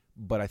Luke,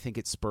 but I think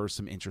it spurs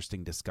some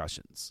interesting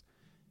discussions.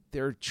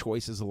 There are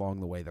choices along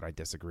the way that I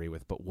disagree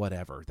with, but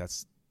whatever.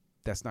 That's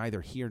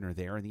neither here nor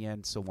there in the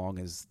end, so long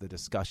as the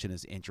discussion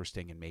is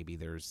interesting and maybe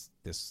there's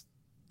this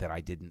that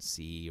I didn't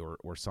see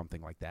or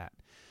something like that.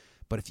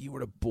 But if you were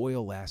to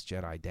boil Last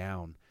Jedi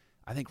down,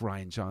 I think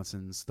Rian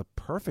Johnson's the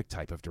perfect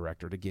type of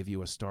director to give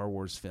you a Star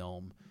Wars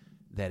film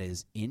that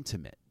is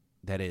intimate,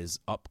 that is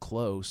up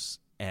close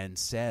and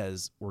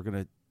says, we're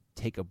going to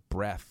take a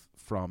breath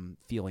from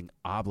feeling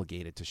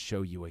obligated to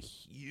show you a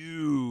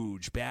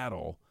huge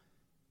battle,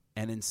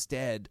 and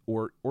instead,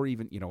 or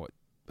even,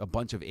 a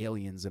bunch of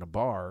aliens in a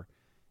bar,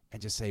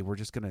 and just say we're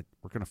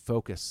gonna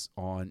focus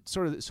on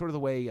sort of the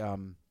way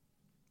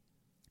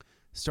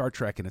Star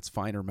Trek in its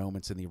finer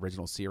moments in the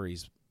original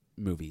series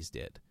movies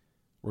did.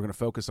 We're gonna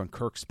focus on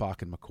Kirk,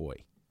 Spock, and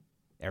McCoy.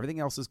 Everything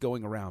else is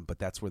going around, but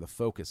that's where the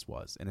focus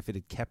was. And if it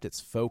had kept its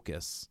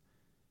focus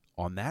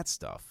on that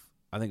stuff,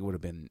 I think it would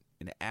have been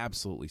an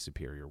absolutely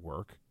superior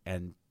work.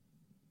 And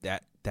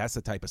that's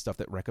the type of stuff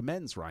that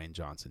recommends Rian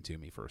Johnson to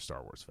me for a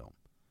Star Wars film.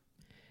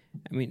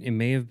 I mean, it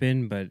may have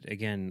been, but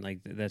again, like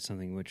that's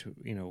something which,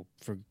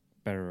 for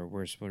better or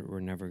worse, we're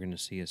never going to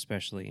see,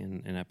 especially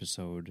in an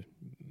episode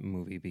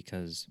movie,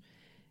 because,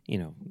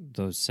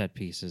 those set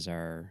pieces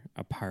are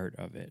a part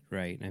of it,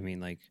 right? I mean,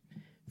 like,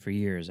 for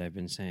years I've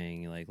been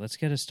saying, like, let's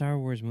get a Star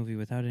Wars movie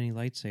without any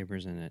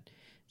lightsabers in it.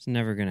 It's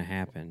never going to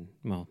happen.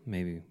 Well,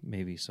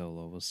 maybe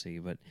Solo, we'll see,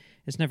 but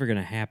it's never going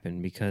to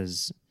happen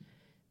because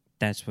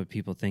that's what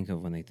people think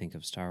of when they think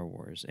of Star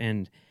Wars.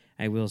 And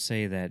I will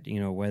say that,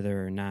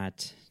 whether or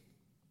not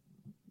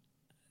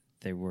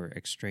they were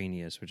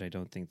extraneous, which I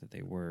don't think that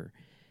they were,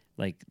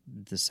 like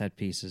the set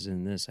pieces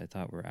in this I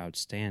thought were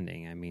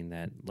outstanding. I mean,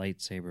 that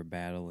lightsaber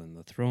battle in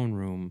the throne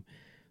room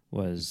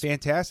was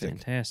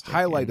fantastic.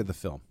 Highlight of the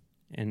film.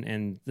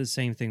 And the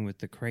same thing with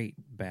the crate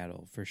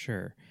battle, for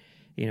sure.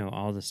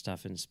 All the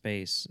stuff in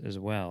space as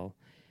well.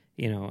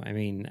 I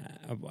mean,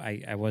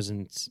 I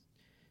wasn't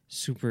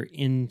super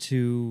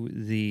into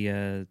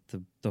the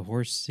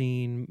horse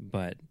scene,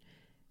 but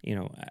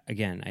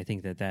again, I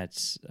think that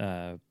that's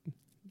a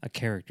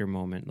character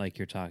moment like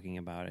you're talking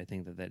about. I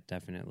think that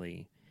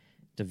definitely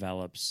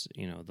develops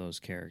those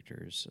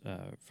characters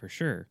for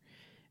sure,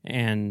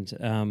 and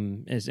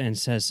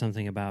says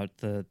something about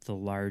the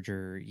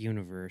larger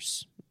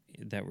universe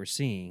that we're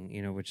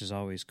seeing, which is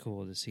always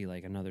cool to see,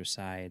 like another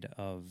side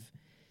of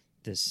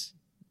this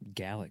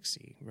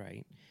galaxy,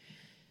 right?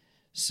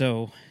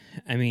 So,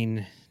 I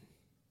mean,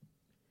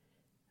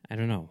 I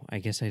don't know. I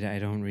guess I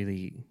don't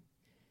really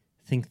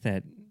think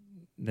that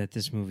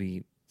this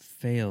movie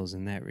fails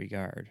in that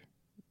regard,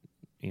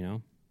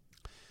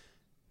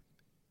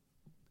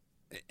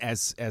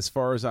 As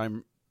far as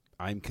I'm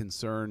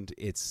concerned,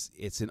 it's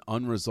an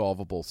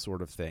unresolvable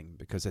sort of thing,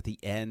 because at the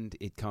end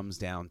it comes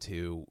down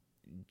to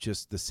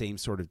just the same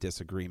sort of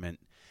disagreement.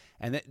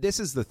 And this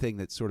is the thing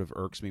that sort of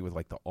irks me with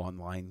like the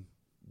online,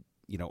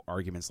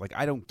 arguments. Like,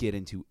 I don't get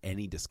into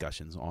any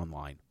discussions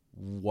online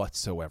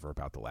whatsoever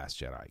about The Last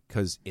Jedi,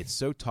 because it's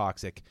so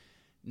toxic,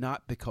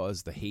 not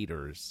because the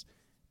haters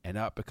and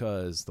not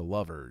because the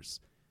lovers,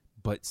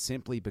 but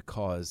simply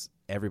because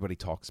everybody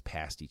talks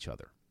past each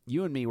other.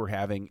 You and me were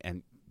having,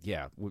 and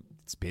yeah,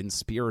 it's been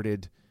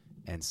spirited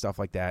and stuff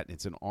like that.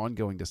 It's an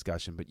ongoing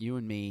discussion, but you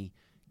and me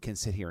can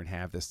sit here and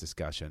have this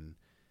discussion.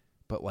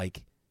 But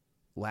like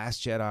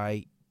Last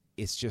Jedi,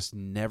 it's just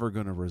never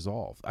going to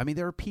resolve. I mean,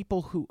 there are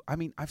people who,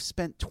 I've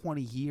spent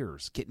 20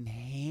 years getting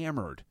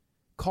hammered,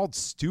 called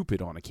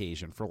stupid on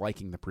occasion for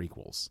liking the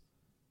prequels,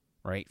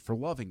 right? For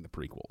loving the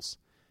prequels.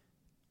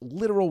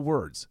 Literal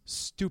words,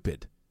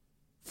 stupid,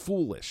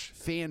 foolish,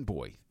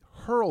 fanboy,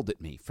 hurled at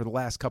me for the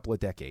last couple of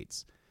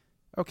decades.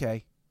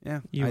 Okay,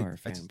 yeah. You are a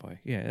fanboy.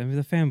 Yeah, I mean,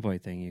 the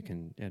fanboy thing you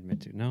can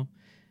admit to. No?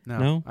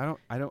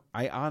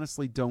 I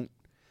honestly don't.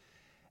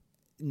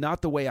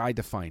 Not the way I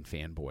define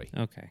fanboy.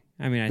 Okay.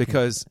 I mean, I think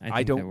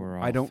that we're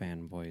all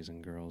fanboys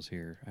and girls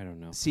here. I don't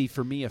know. See,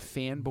 for me, a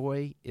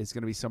fanboy is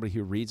going to be somebody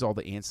who reads all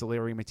the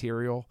ancillary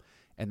material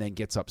and then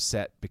gets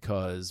upset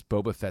because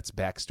Boba Fett's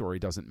backstory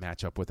doesn't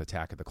match up with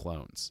Attack of the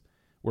Clones.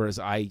 Whereas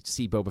I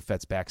see Boba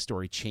Fett's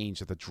backstory change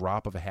at the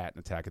drop of a hat in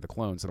Attack of the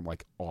Clones, and I'm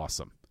like,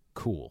 awesome,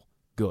 cool,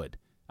 good.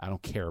 I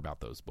don't care about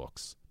those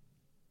books.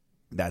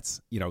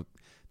 That's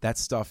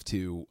stuff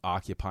to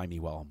occupy me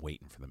while I'm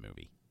waiting for the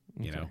movie,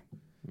 you know?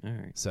 All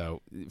right.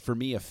 So for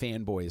me, a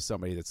fanboy is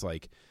somebody that's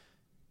like,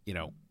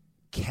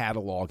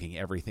 cataloging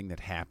everything that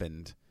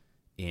happened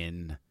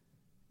in,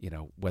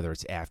 whether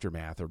it's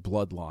Aftermath or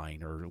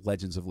Bloodline or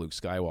Legends of Luke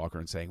Skywalker,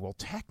 and saying, well,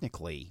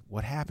 technically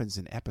what happens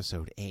in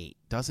episode 8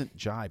 doesn't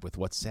jibe with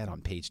what's said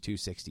on page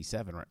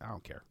 267. Right? I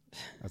don't care.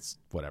 That's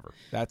whatever.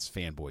 That's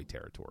fanboy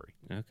territory.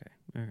 Okay.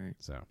 All right.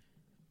 So,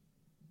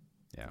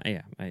 yeah.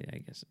 Yeah, I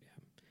guess, yeah.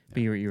 But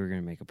you were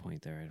going to make a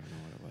point there. I don't know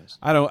what it was.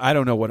 I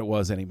don't know what it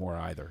was anymore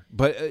either.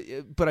 But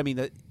I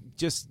mean,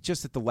 just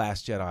that the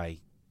Last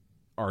Jedi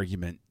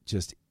argument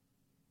just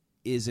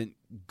isn't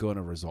going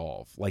to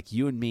resolve. Like,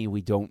 you and me, we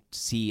don't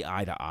see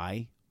eye to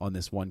eye on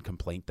this one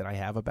complaint that I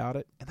have about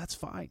it, and that's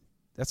fine.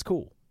 That's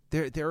cool.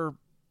 There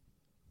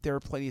are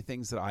plenty of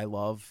things that I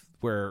love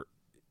where,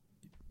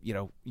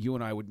 you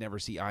and I would never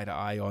see eye to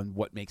eye on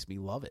what makes me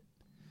love it.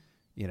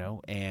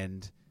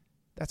 And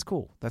that's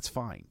cool. That's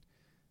fine.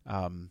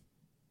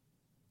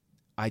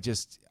 I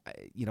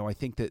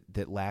think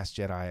that Last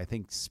Jedi, I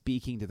think,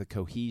 speaking to the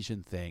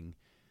cohesion thing,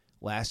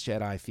 Last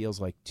Jedi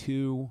feels like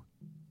two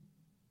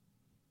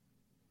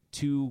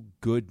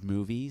good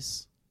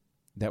movies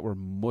that were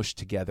mushed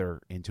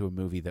together into a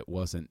movie that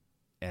wasn't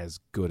as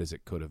good as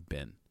it could have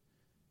been.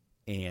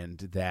 And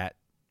that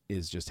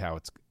is just how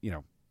it's,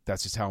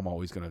 that's just how I'm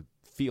always going to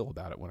feel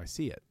about it when I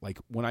see it. Like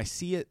when I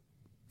see it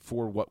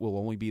for what will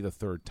only be the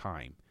third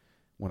time,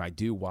 when I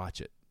do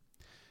watch it,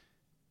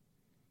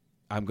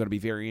 I'm going to be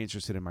very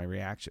interested in my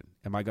reaction.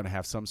 Am I going to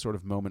have some sort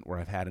of moment where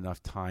I've had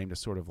enough time to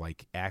sort of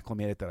like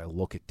acclimate it that I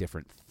look at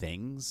different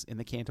things in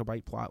the Canto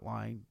Bight plot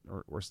line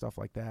or stuff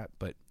like that?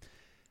 But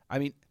I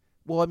mean,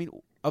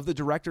 of the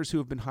directors who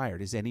have been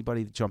hired, is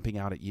anybody jumping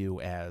out at you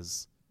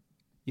as,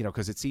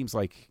 because it seems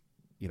like,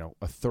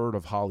 a third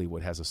of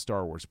Hollywood has a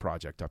Star Wars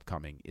project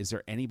upcoming. Is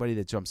there anybody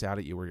that jumps out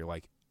at you where you're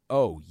like,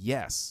 oh,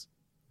 yes,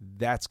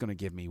 that's going to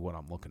give me what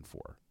I'm looking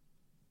for?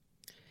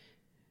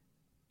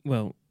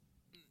 Well,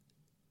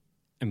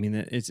 I mean,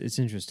 it's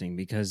interesting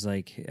because,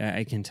 like,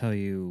 I can tell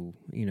you,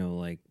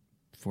 like,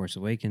 Force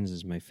Awakens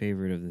is my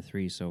favorite of the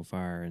three so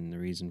far, and the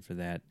reason for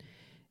that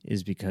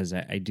is because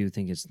I do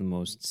think it's the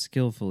most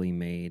skillfully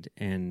made,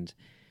 and,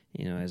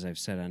 as I've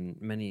said on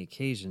many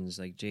occasions,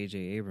 like, J.J.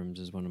 Abrams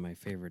is one of my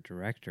favorite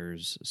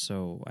directors,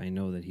 so I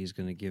know that he's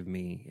going to give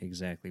me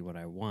exactly what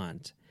I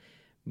want.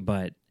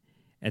 But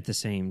at the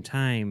same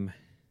time,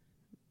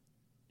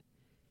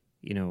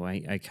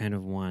 I kind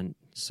of want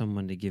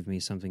someone to give me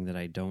something that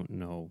I don't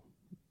know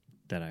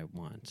that I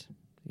want.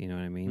 You know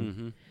what I mean?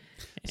 Mm-hmm.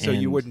 So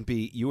you wouldn't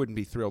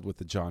be thrilled with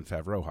the Jon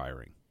Favreau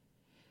hiring?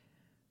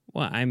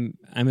 Well,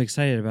 I'm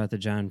excited about the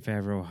Jon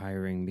Favreau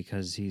hiring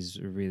because he's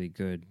a really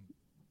good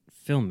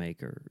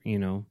filmmaker,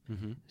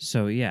 Mm-hmm.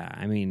 So yeah,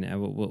 I mean,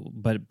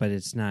 but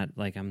it's not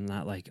like I'm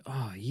not like,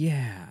 oh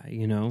yeah,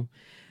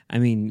 I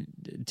mean,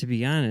 to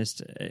be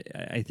honest,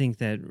 I think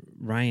that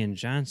Rian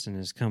Johnson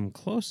has come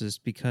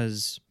closest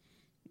because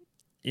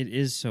it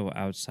is so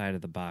outside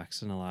of the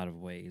box in a lot of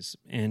ways,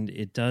 and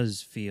it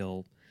does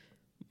feel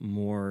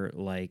more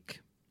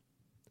like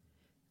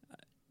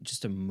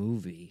just a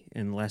movie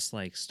and less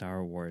like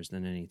Star Wars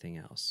than anything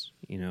else.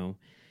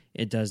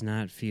 It does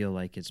not feel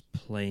like it's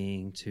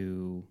playing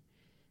to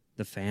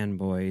the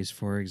fanboys,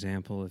 for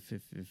example, if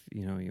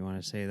you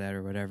want to say that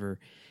or whatever.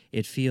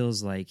 It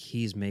feels like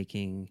he's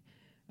making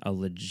a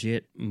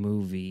legit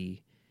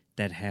movie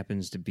that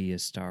happens to be a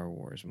Star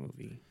Wars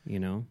movie,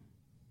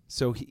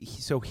 So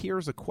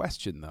here's a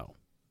question, though,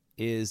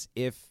 isn't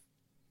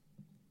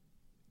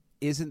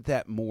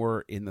that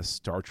more in the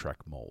Star Trek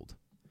mold?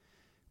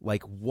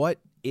 Like, what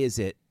is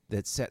it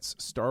that sets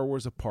Star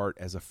Wars apart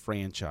as a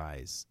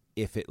franchise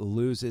if it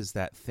loses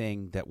that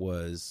thing that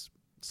was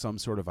some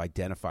sort of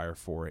identifier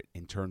for it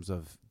in terms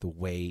of the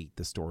way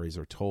the stories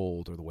are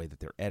told or the way that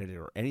they're edited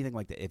or anything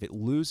like that? If it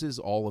loses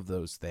all of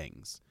those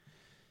things,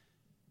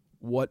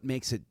 what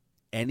makes it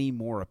any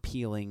more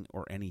appealing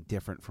or any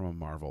different from a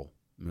Marvel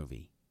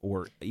movie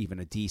or even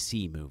a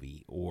DC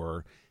movie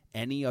or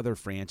any other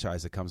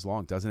franchise that comes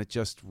along? Doesn't it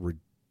just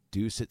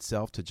reduce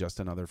itself to just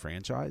another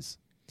franchise?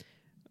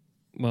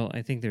 Well,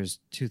 I think there's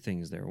two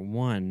things there.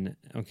 One,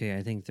 okay,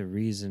 I think the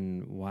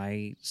reason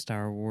why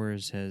Star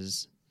Wars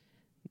has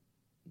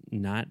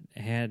not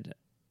had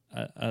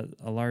a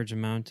large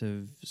amount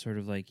of sort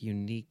of like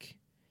unique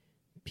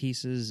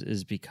pieces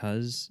is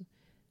because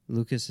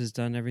Lucas has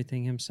done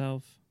everything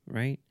himself,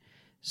 right?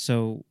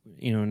 So,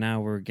 now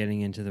we're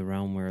getting into the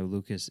realm where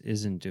Lucas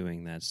isn't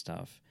doing that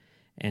stuff.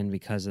 And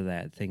because of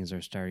that, things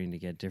are starting to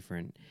get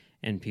different.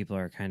 And people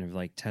are kind of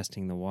like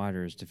testing the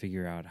waters to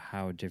figure out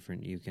how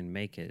different you can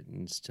make it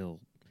and still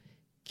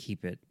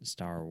keep it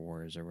Star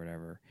Wars or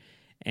whatever.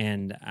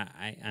 And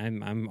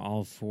I'm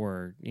all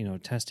for,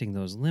 testing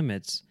those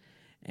limits.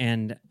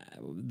 And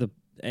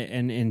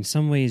and in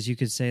some ways you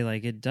could say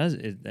like it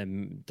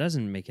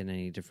doesn't make it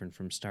any different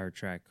from Star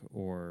Trek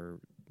or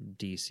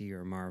DC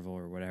or Marvel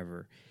or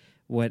whatever.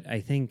 What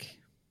I think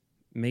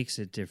makes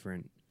it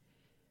different,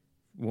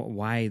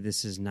 why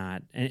this is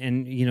not,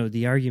 and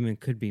the argument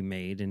could be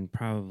made, and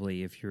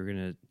probably if you're going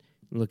to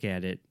look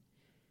at it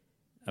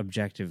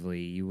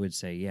objectively, you would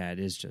say, yeah, it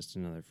is just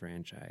another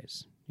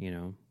franchise,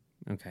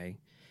 okay.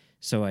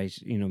 So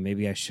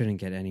maybe I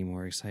shouldn't get any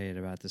more excited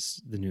about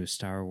the new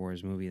Star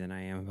Wars movie than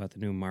I am about the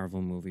new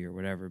Marvel movie or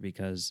whatever,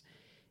 because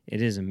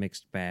it is a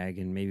mixed bag,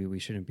 and maybe we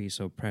shouldn't be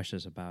so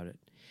precious about it.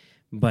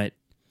 But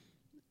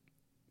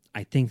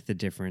I think the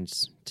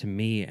difference, to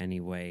me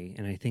anyway,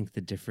 and I think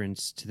the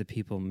difference to the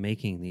people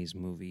making these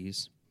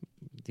movies,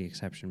 the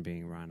exception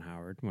being Ron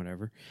Howard,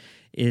 whatever,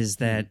 is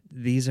that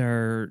these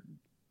are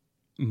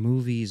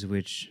movies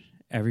which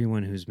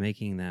everyone who's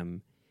making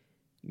them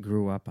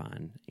grew up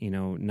on.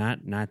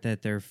 Not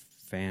that they're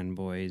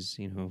fanboys,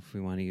 if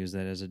we want to use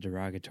that as a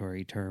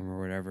derogatory term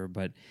or whatever,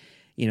 but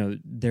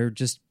they're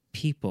just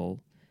people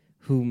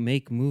who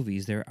make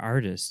movies. They're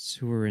artists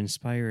who are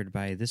inspired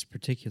by this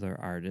particular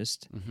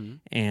artist,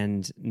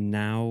 and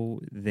now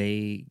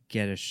they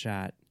get a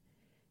shot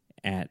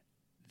at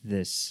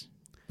this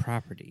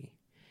property,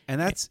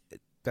 and that's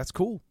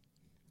cool.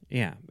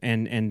 Yeah,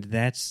 and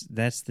that's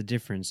the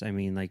difference. I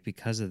mean, like,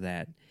 because of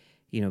that,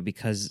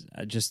 because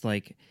just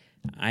like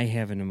I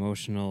have an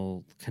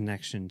emotional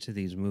connection to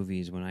these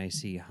movies when I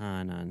see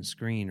Han on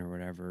screen or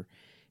whatever,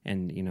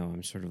 and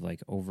I'm sort of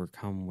like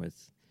overcome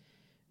with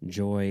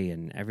joy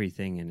and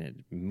everything, and it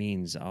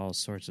means all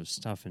sorts of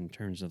stuff in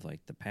terms of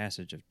like the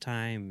passage of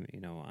time,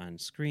 on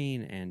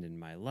screen and in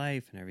my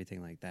life and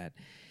everything like that.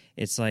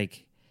 It's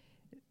like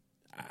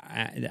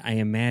I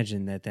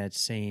imagine that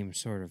same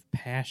sort of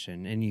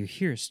passion, and you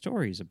hear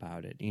stories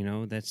about it,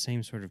 that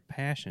same sort of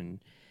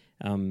passion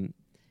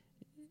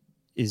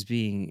is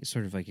being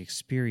sort of like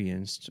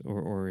experienced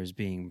or is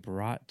being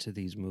brought to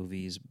these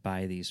movies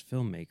by these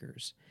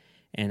filmmakers.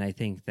 And I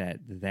think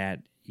that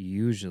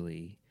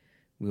usually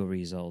will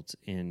result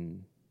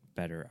in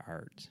better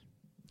art.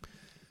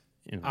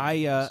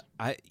 I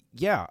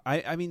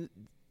mean,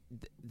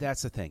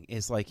 that's the thing,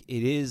 is like,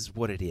 it is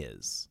what it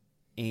is.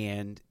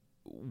 And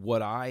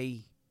what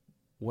I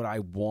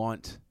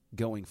want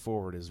going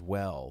forward as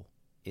well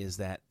is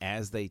that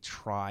as they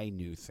try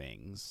new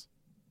things,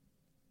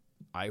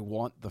 I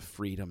want the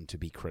freedom to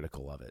be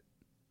critical of it.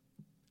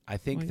 I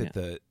think that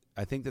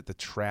the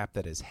trap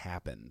that has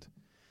happened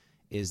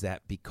is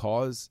that,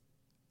 because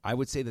I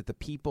would say that the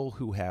people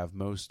who have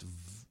most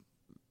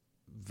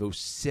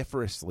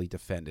vociferously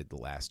defended The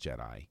Last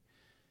Jedi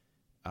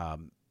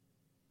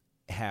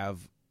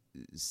have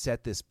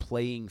set this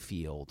playing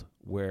field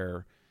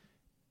where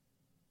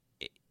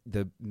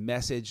the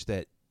message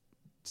that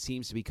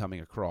seems to be coming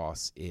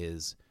across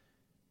is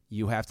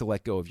you have to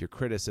let go of your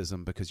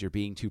criticism because you're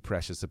being too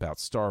precious about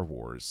Star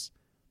Wars.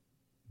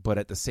 But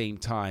at the same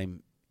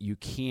time, you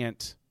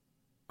can't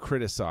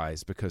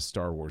criticize because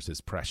Star Wars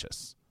is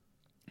precious.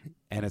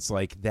 And it's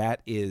like,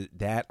 that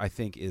I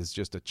think is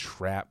just a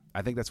trap.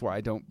 I think that's why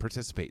I don't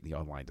participate in the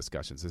online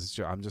discussions.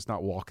 I'm just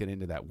not walking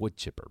into that wood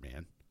chipper,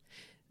 man.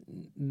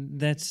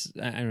 I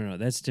don't know.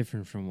 That's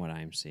different from what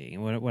I'm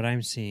seeing. What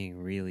I'm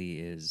seeing really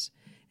is,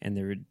 and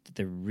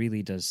there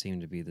really does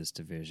seem to be this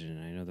division.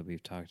 And I know that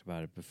we've talked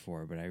about it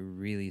before, but I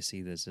really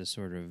see this as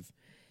sort of,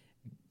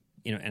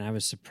 and I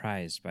was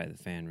surprised by the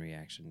fan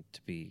reaction,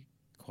 to be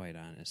quite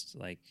honest.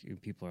 Like,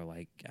 people are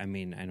like, I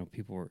mean, I know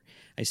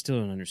I still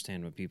don't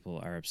understand what people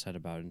are upset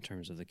about in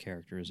terms of the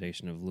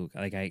characterization of Luke.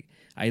 Like,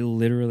 I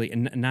literally,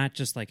 and not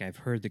just like I've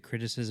heard the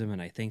criticism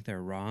and I think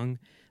they're wrong.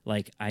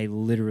 Like, I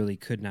literally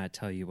could not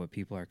tell you what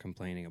people are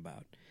complaining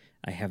about.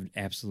 I have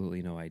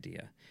absolutely no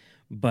idea.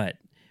 But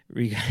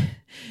regardless,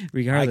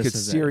 I could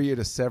steer you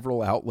to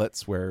several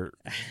outlets where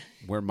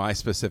my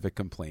specific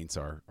complaints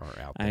are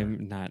out there.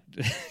 I'm not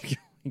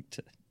going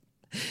to.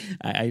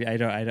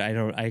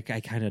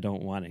 I kind of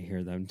don't want to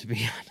hear them, to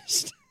be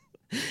honest.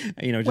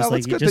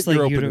 It's good that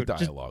you're open to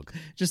dialogue.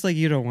 Just like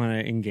you don't want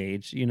to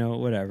engage,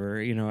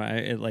 whatever.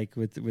 Like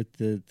with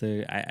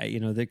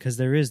the because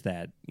there is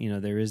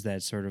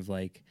that sort of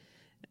like.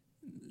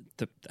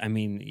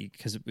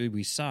 Because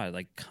we saw it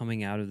like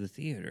coming out of the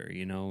theater,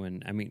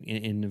 and I mean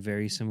in a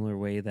very similar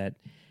way that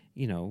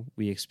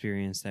we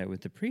experienced that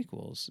with the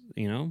prequels.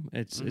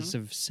 It's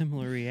a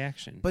similar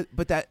reaction.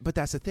 But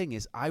that's the thing,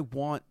 is I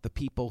want the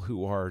people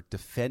who are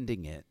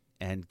defending it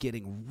and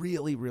getting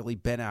really, really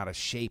bent out of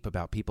shape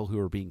about people who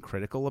are being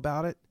critical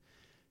about it.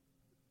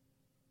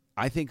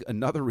 I think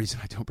another reason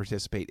I don't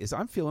participate is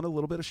I'm feeling a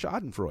little bit of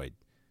Schadenfreude,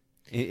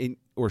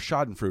 or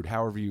Schadenfreude,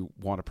 however you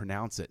want to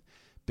pronounce it.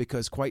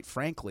 Because quite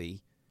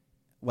frankly,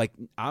 like,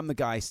 I'm the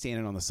guy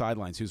standing on the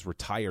sidelines who's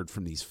retired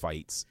from these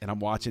fights, and I'm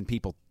watching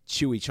people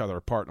chew each other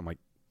apart, and I'm like,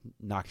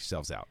 knock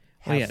yourselves out.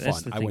 Have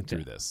fun. I went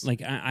through this.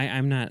 Like,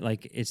 I'm not,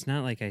 like, it's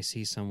not like I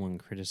see someone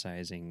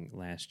criticizing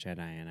Last Jedi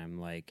and I'm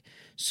like,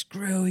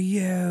 screw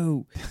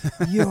you.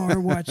 You're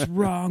what's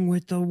wrong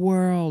with the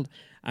world.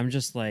 I'm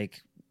just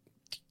like,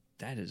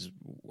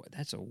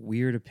 that's a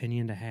weird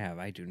opinion to have.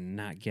 I do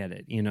not get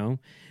it,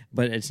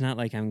 But it's not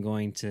like I'm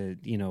going to,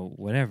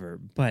 whatever.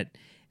 But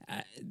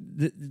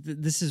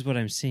this is what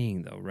I'm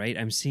seeing, though, right?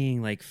 I'm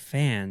seeing like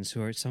fans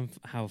who are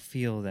somehow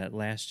feel that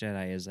Last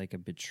Jedi is like a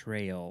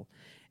betrayal,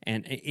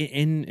 and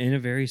in a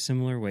very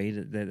similar way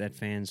that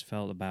fans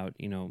felt about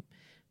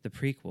the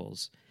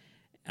prequels.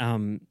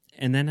 And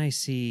then I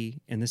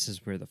see, and this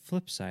is where the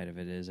flip side of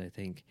it is, I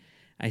think.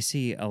 I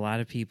see a lot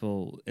of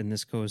people, and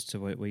this goes to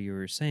what you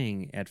were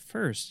saying at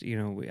first,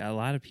 a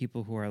lot of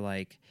people who are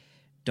like,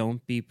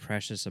 don't be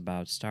precious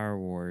about Star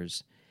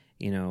Wars.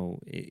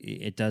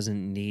 It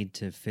doesn't need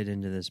to fit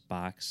into this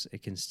box.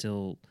 It can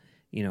still,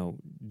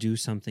 do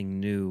something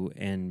new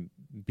and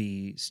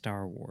be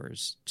Star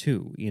Wars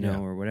too,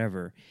 or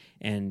whatever.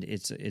 And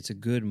it's a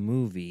good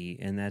movie,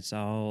 and that's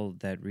all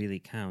that really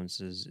counts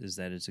is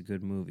that it's a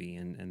good movie,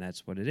 and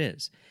that's what it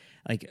is.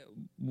 Like,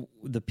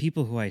 the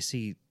people who I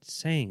see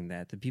saying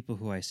that, the people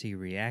who I see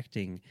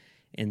reacting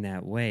in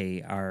that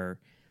way are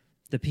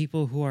the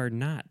people who are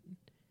not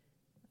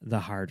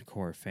the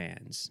hardcore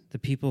fans, the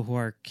people who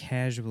are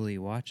casually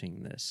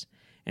watching this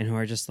and who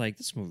are just like,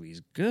 this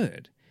movie's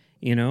good,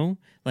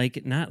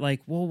 like, not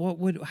like, well,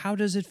 how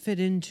does it fit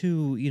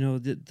into,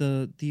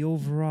 the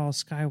overall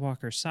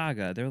Skywalker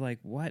saga? They're like,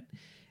 what?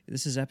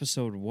 This is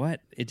episode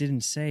what? It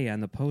didn't say on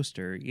the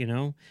poster,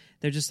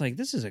 They're just like,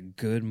 this is a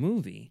good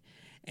movie.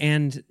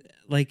 And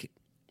like,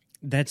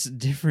 that's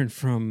different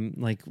from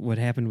like what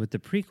happened with the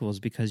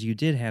prequels, because you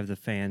did have the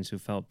fans who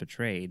felt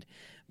betrayed,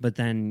 but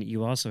then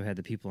you also had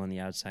the people on the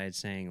outside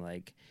saying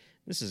like,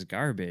 this is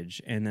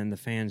garbage. And then the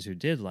fans who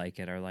did like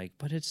it are like,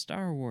 but it's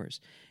Star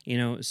Wars, you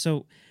know?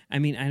 So, I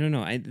mean, I don't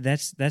know.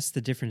 That's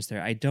the difference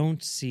there. I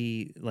don't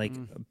see like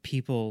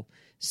people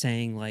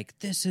saying like,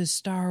 this is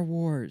Star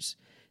Wars.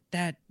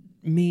 That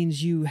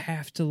means you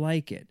have to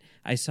like it.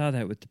 I saw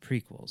that with the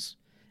prequels.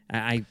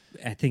 I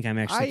think I'm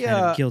actually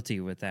kind of guilty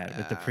with that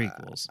with the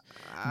prequels,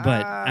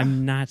 but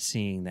I'm not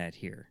seeing that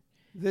here.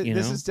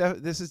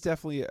 This is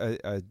definitely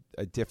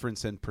a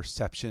difference in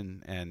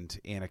perception and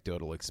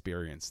anecdotal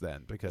experience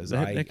then, because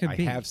I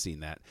have seen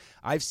that.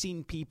 I've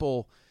seen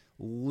people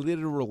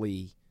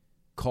literally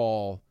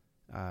call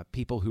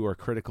people who are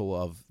critical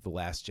of The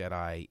Last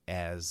Jedi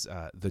as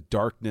the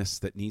darkness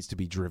that needs to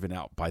be driven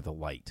out by the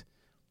light.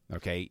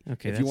 Okay,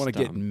 if you want to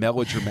get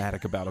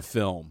melodramatic about a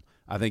film,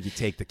 I think you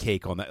take the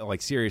cake on that.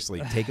 Like,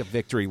 seriously, take a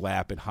victory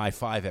lap and high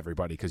five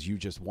everybody because you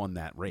just won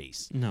that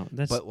race. No,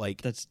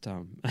 that's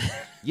dumb.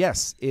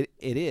 Yes, it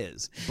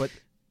is, but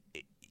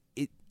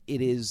it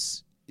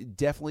is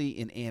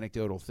definitely an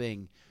anecdotal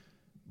thing.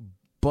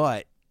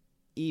 But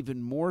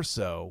even more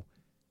so,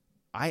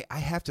 I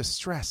have to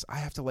stress. I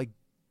have to like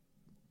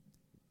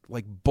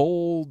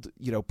bold,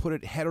 put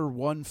it header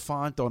 1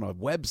 font on a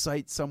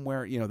website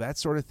somewhere, that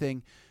sort of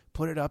thing.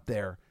 Put it up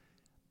there.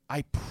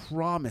 I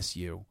promise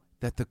you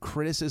that the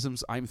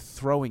criticisms I'm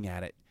throwing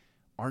at it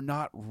are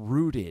not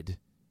rooted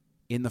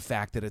in the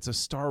fact that it's a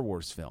Star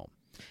Wars film.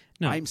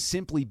 No. I'm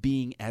simply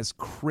being as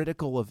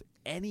critical of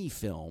any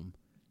film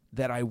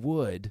that I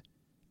would,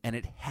 and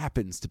it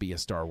happens to be a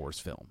Star Wars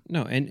film.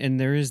 No, and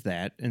there is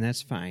that, and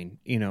that's fine,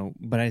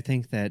 but I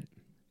think that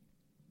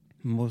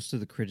most of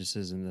the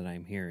criticism that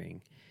I'm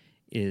hearing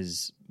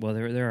is, well,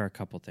 there are a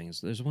couple things.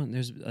 There's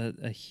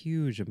a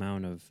huge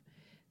amount of,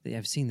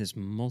 I've seen this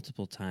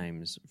multiple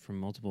times from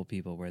multiple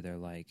people where they're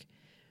like,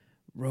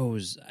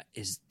 Rose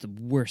is the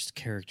worst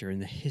character in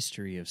the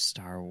history of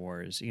Star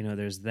Wars.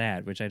 There's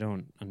that, which I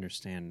don't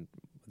understand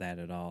that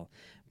at all.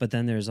 But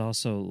then there's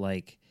also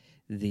like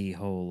the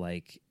whole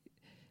like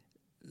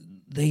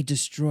they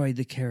destroyed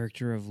the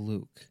character of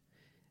Luke.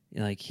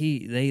 Like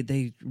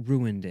they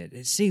ruined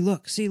it. See,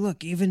 look,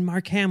 even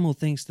Mark Hamill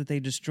thinks that they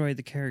destroyed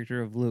the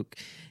character of Luke.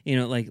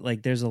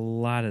 Like there's a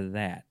lot of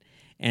that.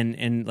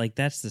 And like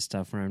that's the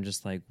stuff where I'm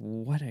just like,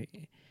 what?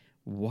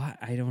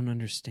 I don't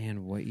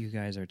understand what you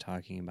guys are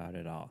talking about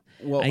at all.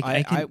 Well,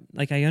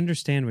 I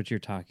understand what you're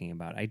talking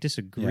about. I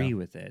disagree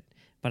with it,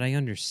 but I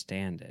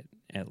understand it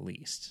at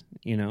least.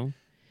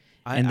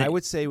 I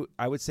would say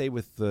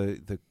with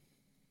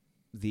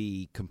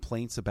the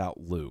complaints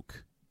about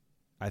Luke,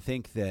 I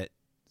think that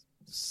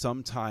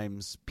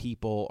sometimes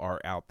people are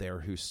out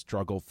there who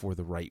struggle for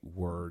the right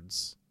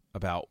words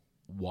about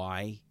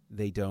why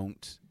they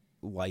don't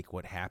like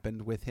what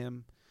happened with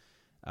him.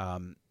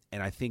 And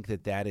I think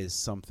that is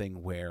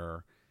something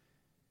where,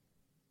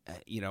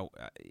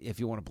 if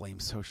you want to blame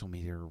social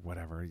media or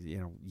whatever,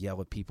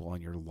 yell at people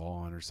on your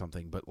lawn or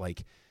something. But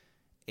like,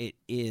 it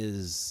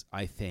is,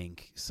 I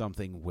think,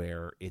 something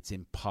where it's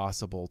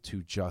impossible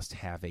to just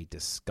have a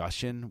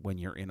discussion when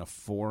you're in a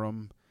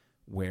forum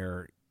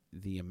where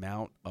the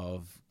amount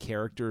of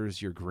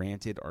characters you're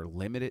granted are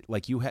limited.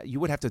 Like you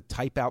would have to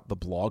type out the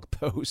blog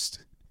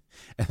post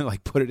and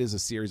like put it as a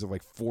series of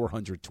like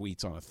 400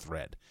 tweets on a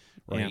thread,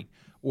 right? Yeah.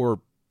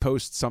 Or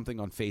post something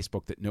on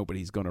Facebook that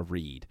nobody's going to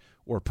read,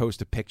 or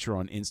post a picture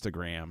on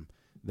Instagram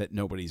that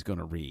nobody's going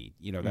to read,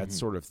 that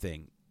sort of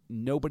thing.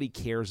 Nobody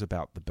cares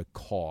about the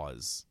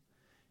because,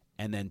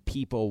 and then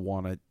people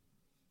want to,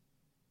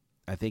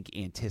 I think,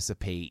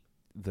 anticipate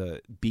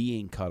the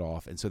being cut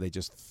off, and so they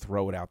just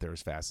throw it out there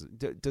as fast.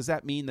 Does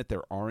that mean that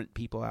there aren't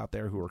people out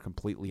there who are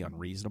completely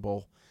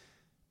unreasonable?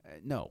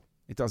 No,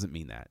 it doesn't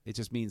mean that. It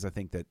just means, I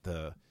think, that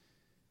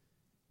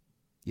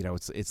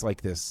it's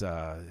like this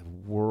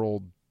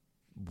worldwide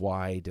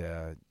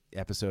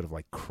episode of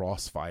like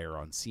Crossfire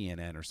on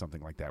CNN or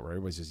something like that, where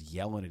everybody's just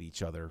yelling at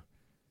each other,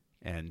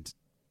 and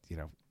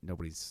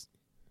nobody's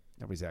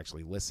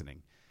actually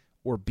listening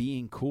or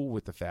being cool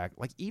with the fact.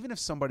 Like, even if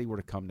somebody were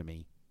to come to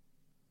me,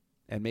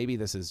 and maybe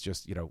this is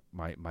just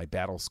my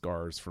battle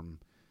scars from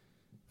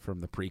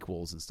the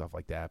prequels and stuff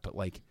like that, but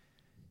like,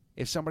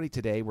 if somebody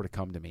today were to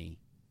come to me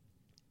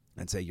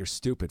and say, you're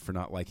stupid for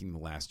not liking The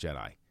Last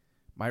Jedi,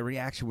 my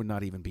reaction would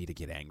not even be to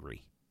get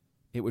angry.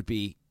 It would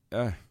be,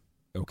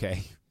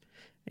 okay.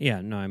 Yeah,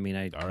 no, I mean,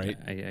 all right.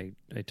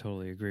 I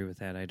totally agree with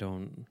that. I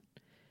don't,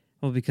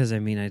 well, because I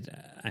mean,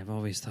 I've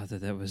always thought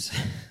that was,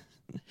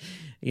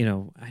 I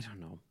don't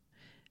know.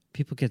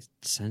 People get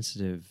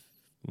sensitive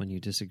when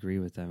you disagree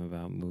with them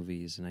about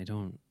movies, and I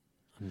don't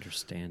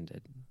understand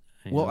it.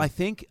 I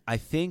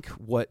think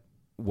what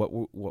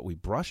we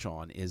brush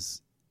on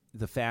is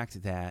the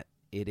fact that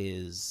it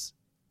is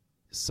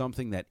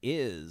something that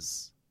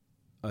is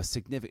a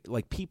significant,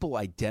 like, people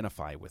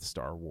identify with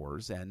Star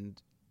Wars,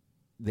 and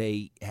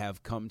they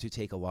have come to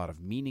take a lot of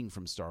meaning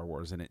from Star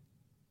Wars,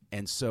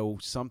 and so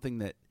something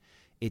that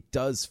it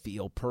does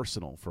feel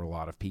personal for a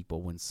lot of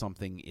people when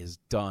something is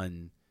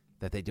done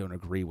that they don't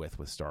agree with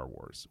Star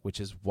Wars, which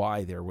is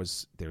why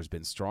there's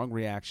been strong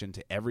reaction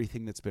to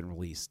everything that's been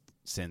released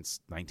since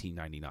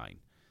 1999.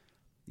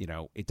 You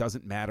know, it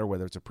doesn't matter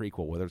whether it's a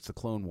prequel, whether it's the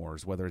Clone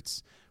Wars, whether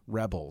it's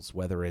Rebels,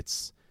 whether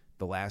it's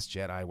The Last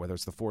Jedi, whether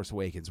it's The Force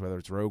Awakens, whether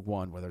it's Rogue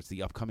One, whether it's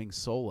the upcoming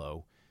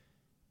Solo.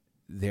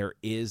 There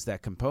is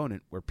that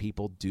component where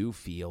people do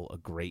feel a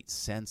great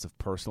sense of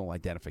personal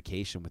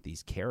identification with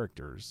these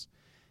characters.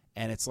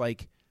 And it's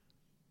like,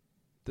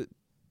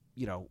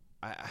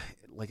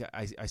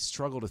 I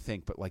struggle to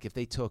think, but like if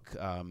they took,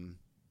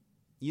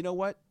 you know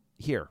what?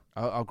 Here,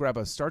 I'll grab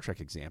a Star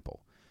Trek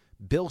example.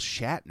 Bill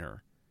Shatner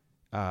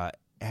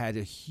had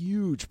a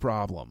huge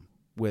problem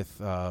with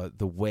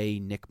the way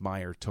Nick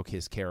Meyer took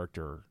his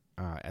character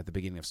at the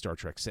beginning of Star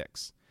Trek VI.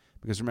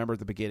 Because remember at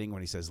the beginning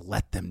when he says,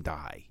 "Let them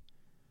die,"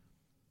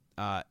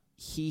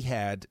 he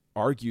had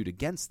argued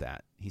against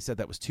that. He said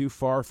that was too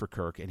far for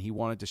Kirk, and he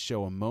wanted to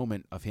show a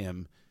moment of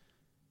him,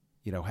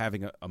 you know,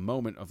 having a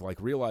moment of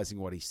like realizing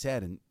what he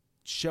said and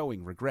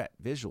showing regret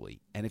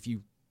visually. And if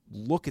you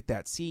look at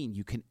that scene,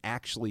 you can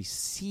actually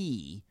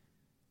see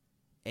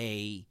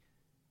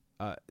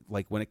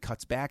like when it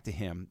cuts back to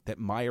him, that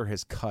Meyer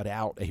has cut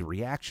out a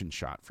reaction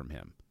shot from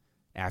him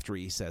after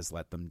he says,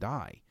 "Let them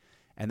die."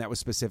 And that was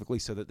specifically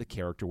so that the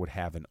character would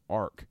have an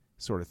arc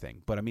sort of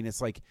thing. But I mean,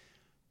 it's like,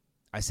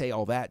 I say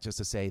all that just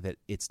to say that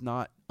it's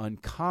not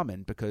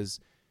uncommon, because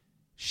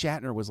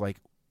Shatner was like,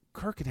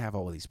 Kirk can have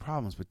all of these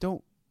problems, but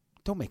don't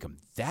make him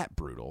that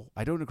brutal.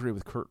 I don't agree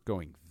with Kirk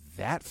going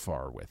that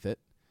far with it,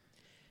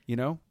 you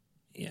know?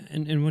 Yeah,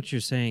 and what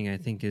you're saying, I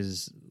think,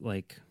 is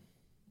like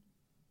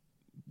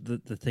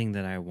the thing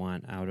that I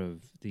want out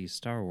of these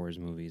Star Wars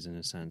movies, in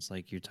a sense.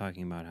 Like, you're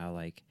talking about how,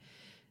 like,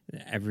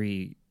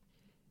 every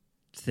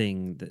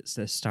thing that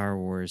says Star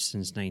Wars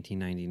since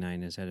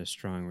 1999 has had a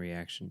strong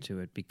reaction to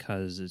it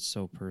because it's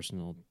so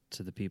personal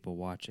to the people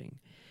watching.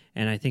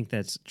 And I think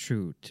that's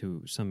true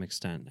to some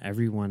extent.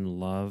 Everyone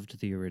loved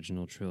the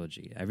original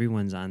trilogy.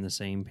 Everyone's on the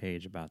same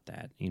page about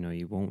that. You know,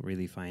 you won't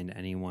really find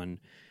anyone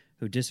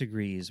who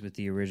disagrees with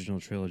the original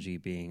trilogy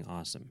being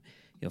awesome.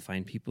 You'll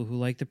find people who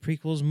like the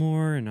prequels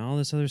more and all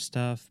this other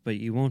stuff, but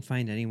you won't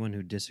find anyone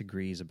who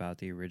disagrees about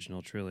the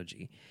original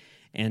trilogy.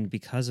 And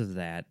because of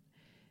that,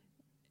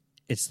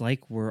 it's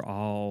like we were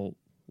all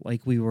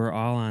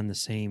on the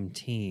same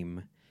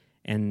team.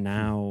 And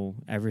now,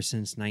 ever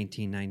since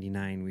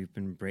 1999, we've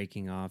been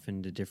breaking off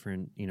into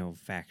different, you know,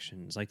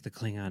 factions, like the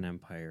Klingon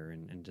Empire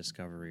and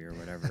Discovery or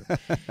whatever.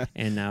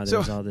 And now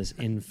there's all this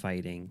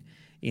infighting,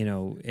 you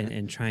know,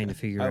 and trying to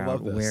figure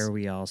out where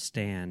we all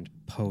stand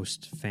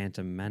post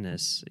Phantom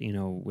Menace, you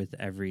know, with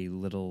every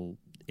little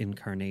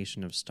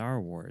incarnation of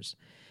Star Wars.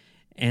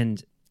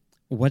 And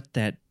what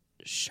that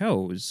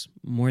shows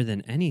more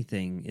than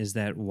anything is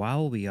that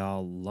while we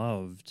all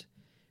loved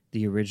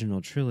the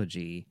original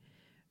trilogy,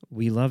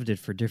 we loved it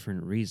for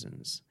different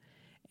reasons.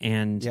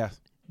 And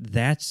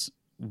that's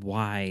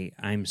why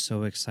I'm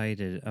so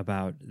excited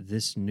about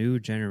this new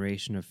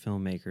generation of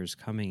filmmakers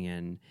coming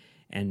in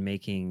and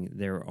making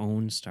their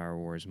own Star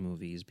Wars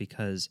movies,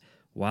 because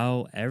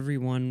while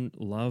everyone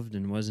loved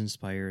and was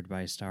inspired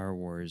by Star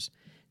Wars,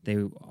 they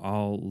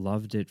all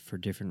loved it for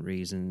different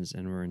reasons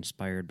and were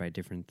inspired by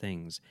different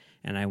things.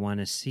 And I want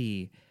to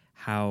see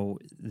how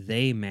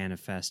they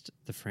manifest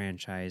the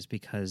franchise,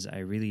 because I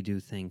really do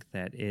think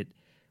that it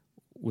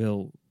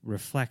will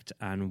reflect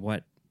on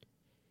what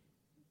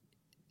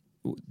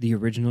the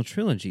original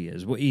trilogy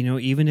is. You know,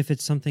 even if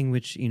it's something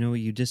which, you know,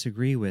 you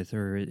disagree with,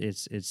 or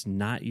it's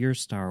not your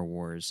Star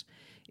Wars,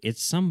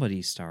 it's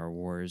somebody's Star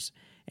Wars,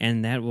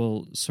 and that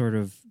will sort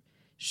of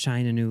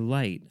shine a new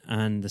light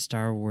on the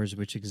Star Wars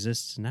which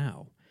exists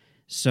now.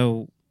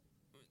 So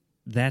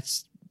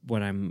that's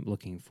what I'm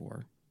looking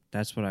for.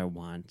 That's what I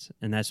want,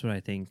 and that's what I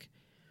think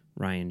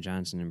Rian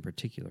Johnson in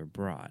particular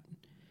brought.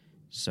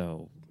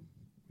 So,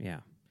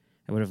 yeah.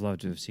 I would have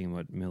loved to have seen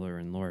what Miller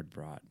and Lord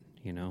brought,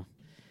 you know?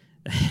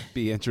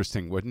 Be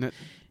interesting, wouldn't it?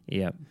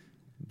 Yep.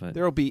 But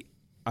there'll be,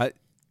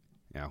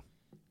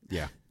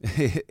 yeah.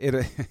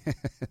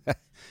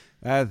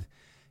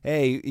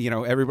 Hey, you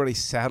know, everybody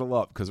saddle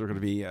up, because we're going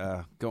to be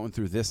going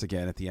through this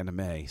again at the end of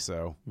May.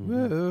 So,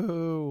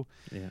 woo!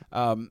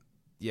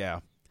 Yeah.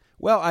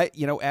 Well,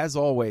 as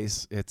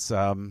always, it's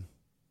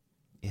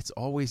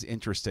always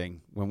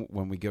interesting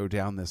when we go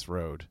down this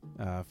road,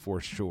 for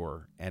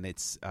sure, and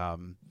it's.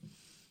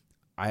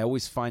 I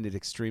always find it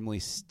extremely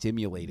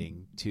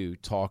stimulating to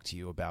talk to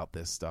you about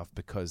this stuff,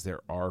 because there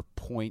are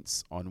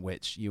points on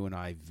which you and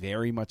I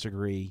very much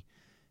agree,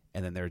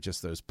 and then there are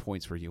just those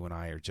points where you and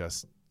I are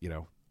just, you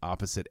know,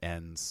 opposite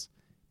ends.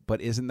 But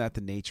isn't that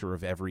the nature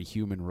of every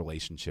human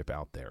relationship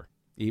out there?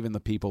 Even the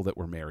people that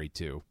we're married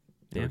to,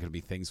 there are going to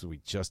be things that we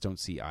just don't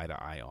see eye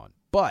to eye on.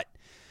 But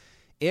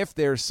if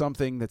there's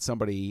something that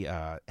somebody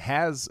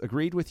has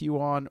agreed with you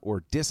on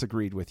or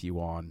disagreed with you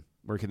on,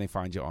 where can they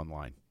find you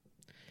online?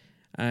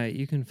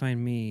 You can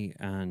find me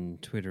on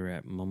Twitter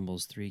at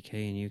Mumbles3K,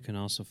 and you can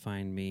also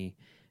find me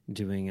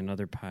doing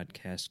another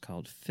podcast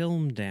called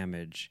Film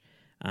Damage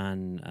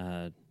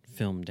on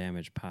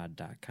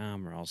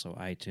filmdamagepod.com, or also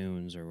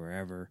iTunes or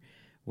wherever,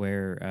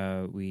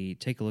 where we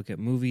take a look at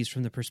movies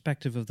from the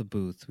perspective of the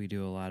booth. We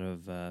do a lot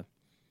of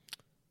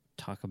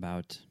talk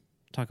about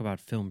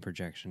film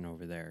projection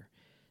over there.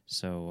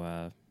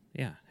 So,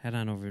 yeah, head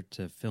on over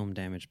to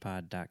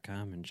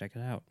filmdamagepod.com and check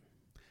it out.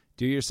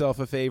 Do yourself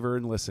a favor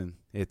and listen.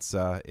 It's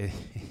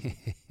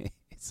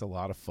it's a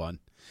lot of fun.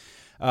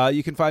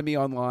 You can find me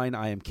online.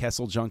 I am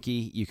Kessel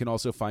Junkie. You can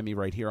also find me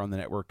right here on the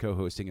network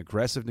co-hosting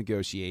Aggressive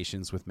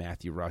Negotiations with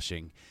Matthew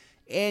Rushing.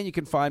 And you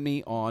can find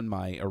me on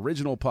my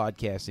original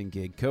podcasting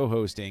gig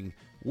co-hosting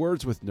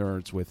Words with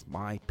Nerds with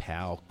my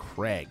pal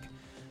Craig.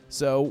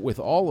 So with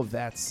all of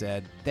that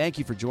said, thank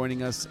you for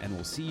joining us, and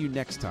we'll see you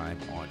next time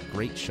on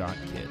Great Shot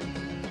Kid.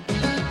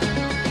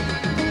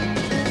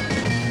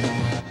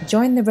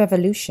 Join the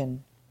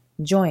revolution.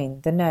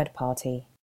 Join the Nerd Party.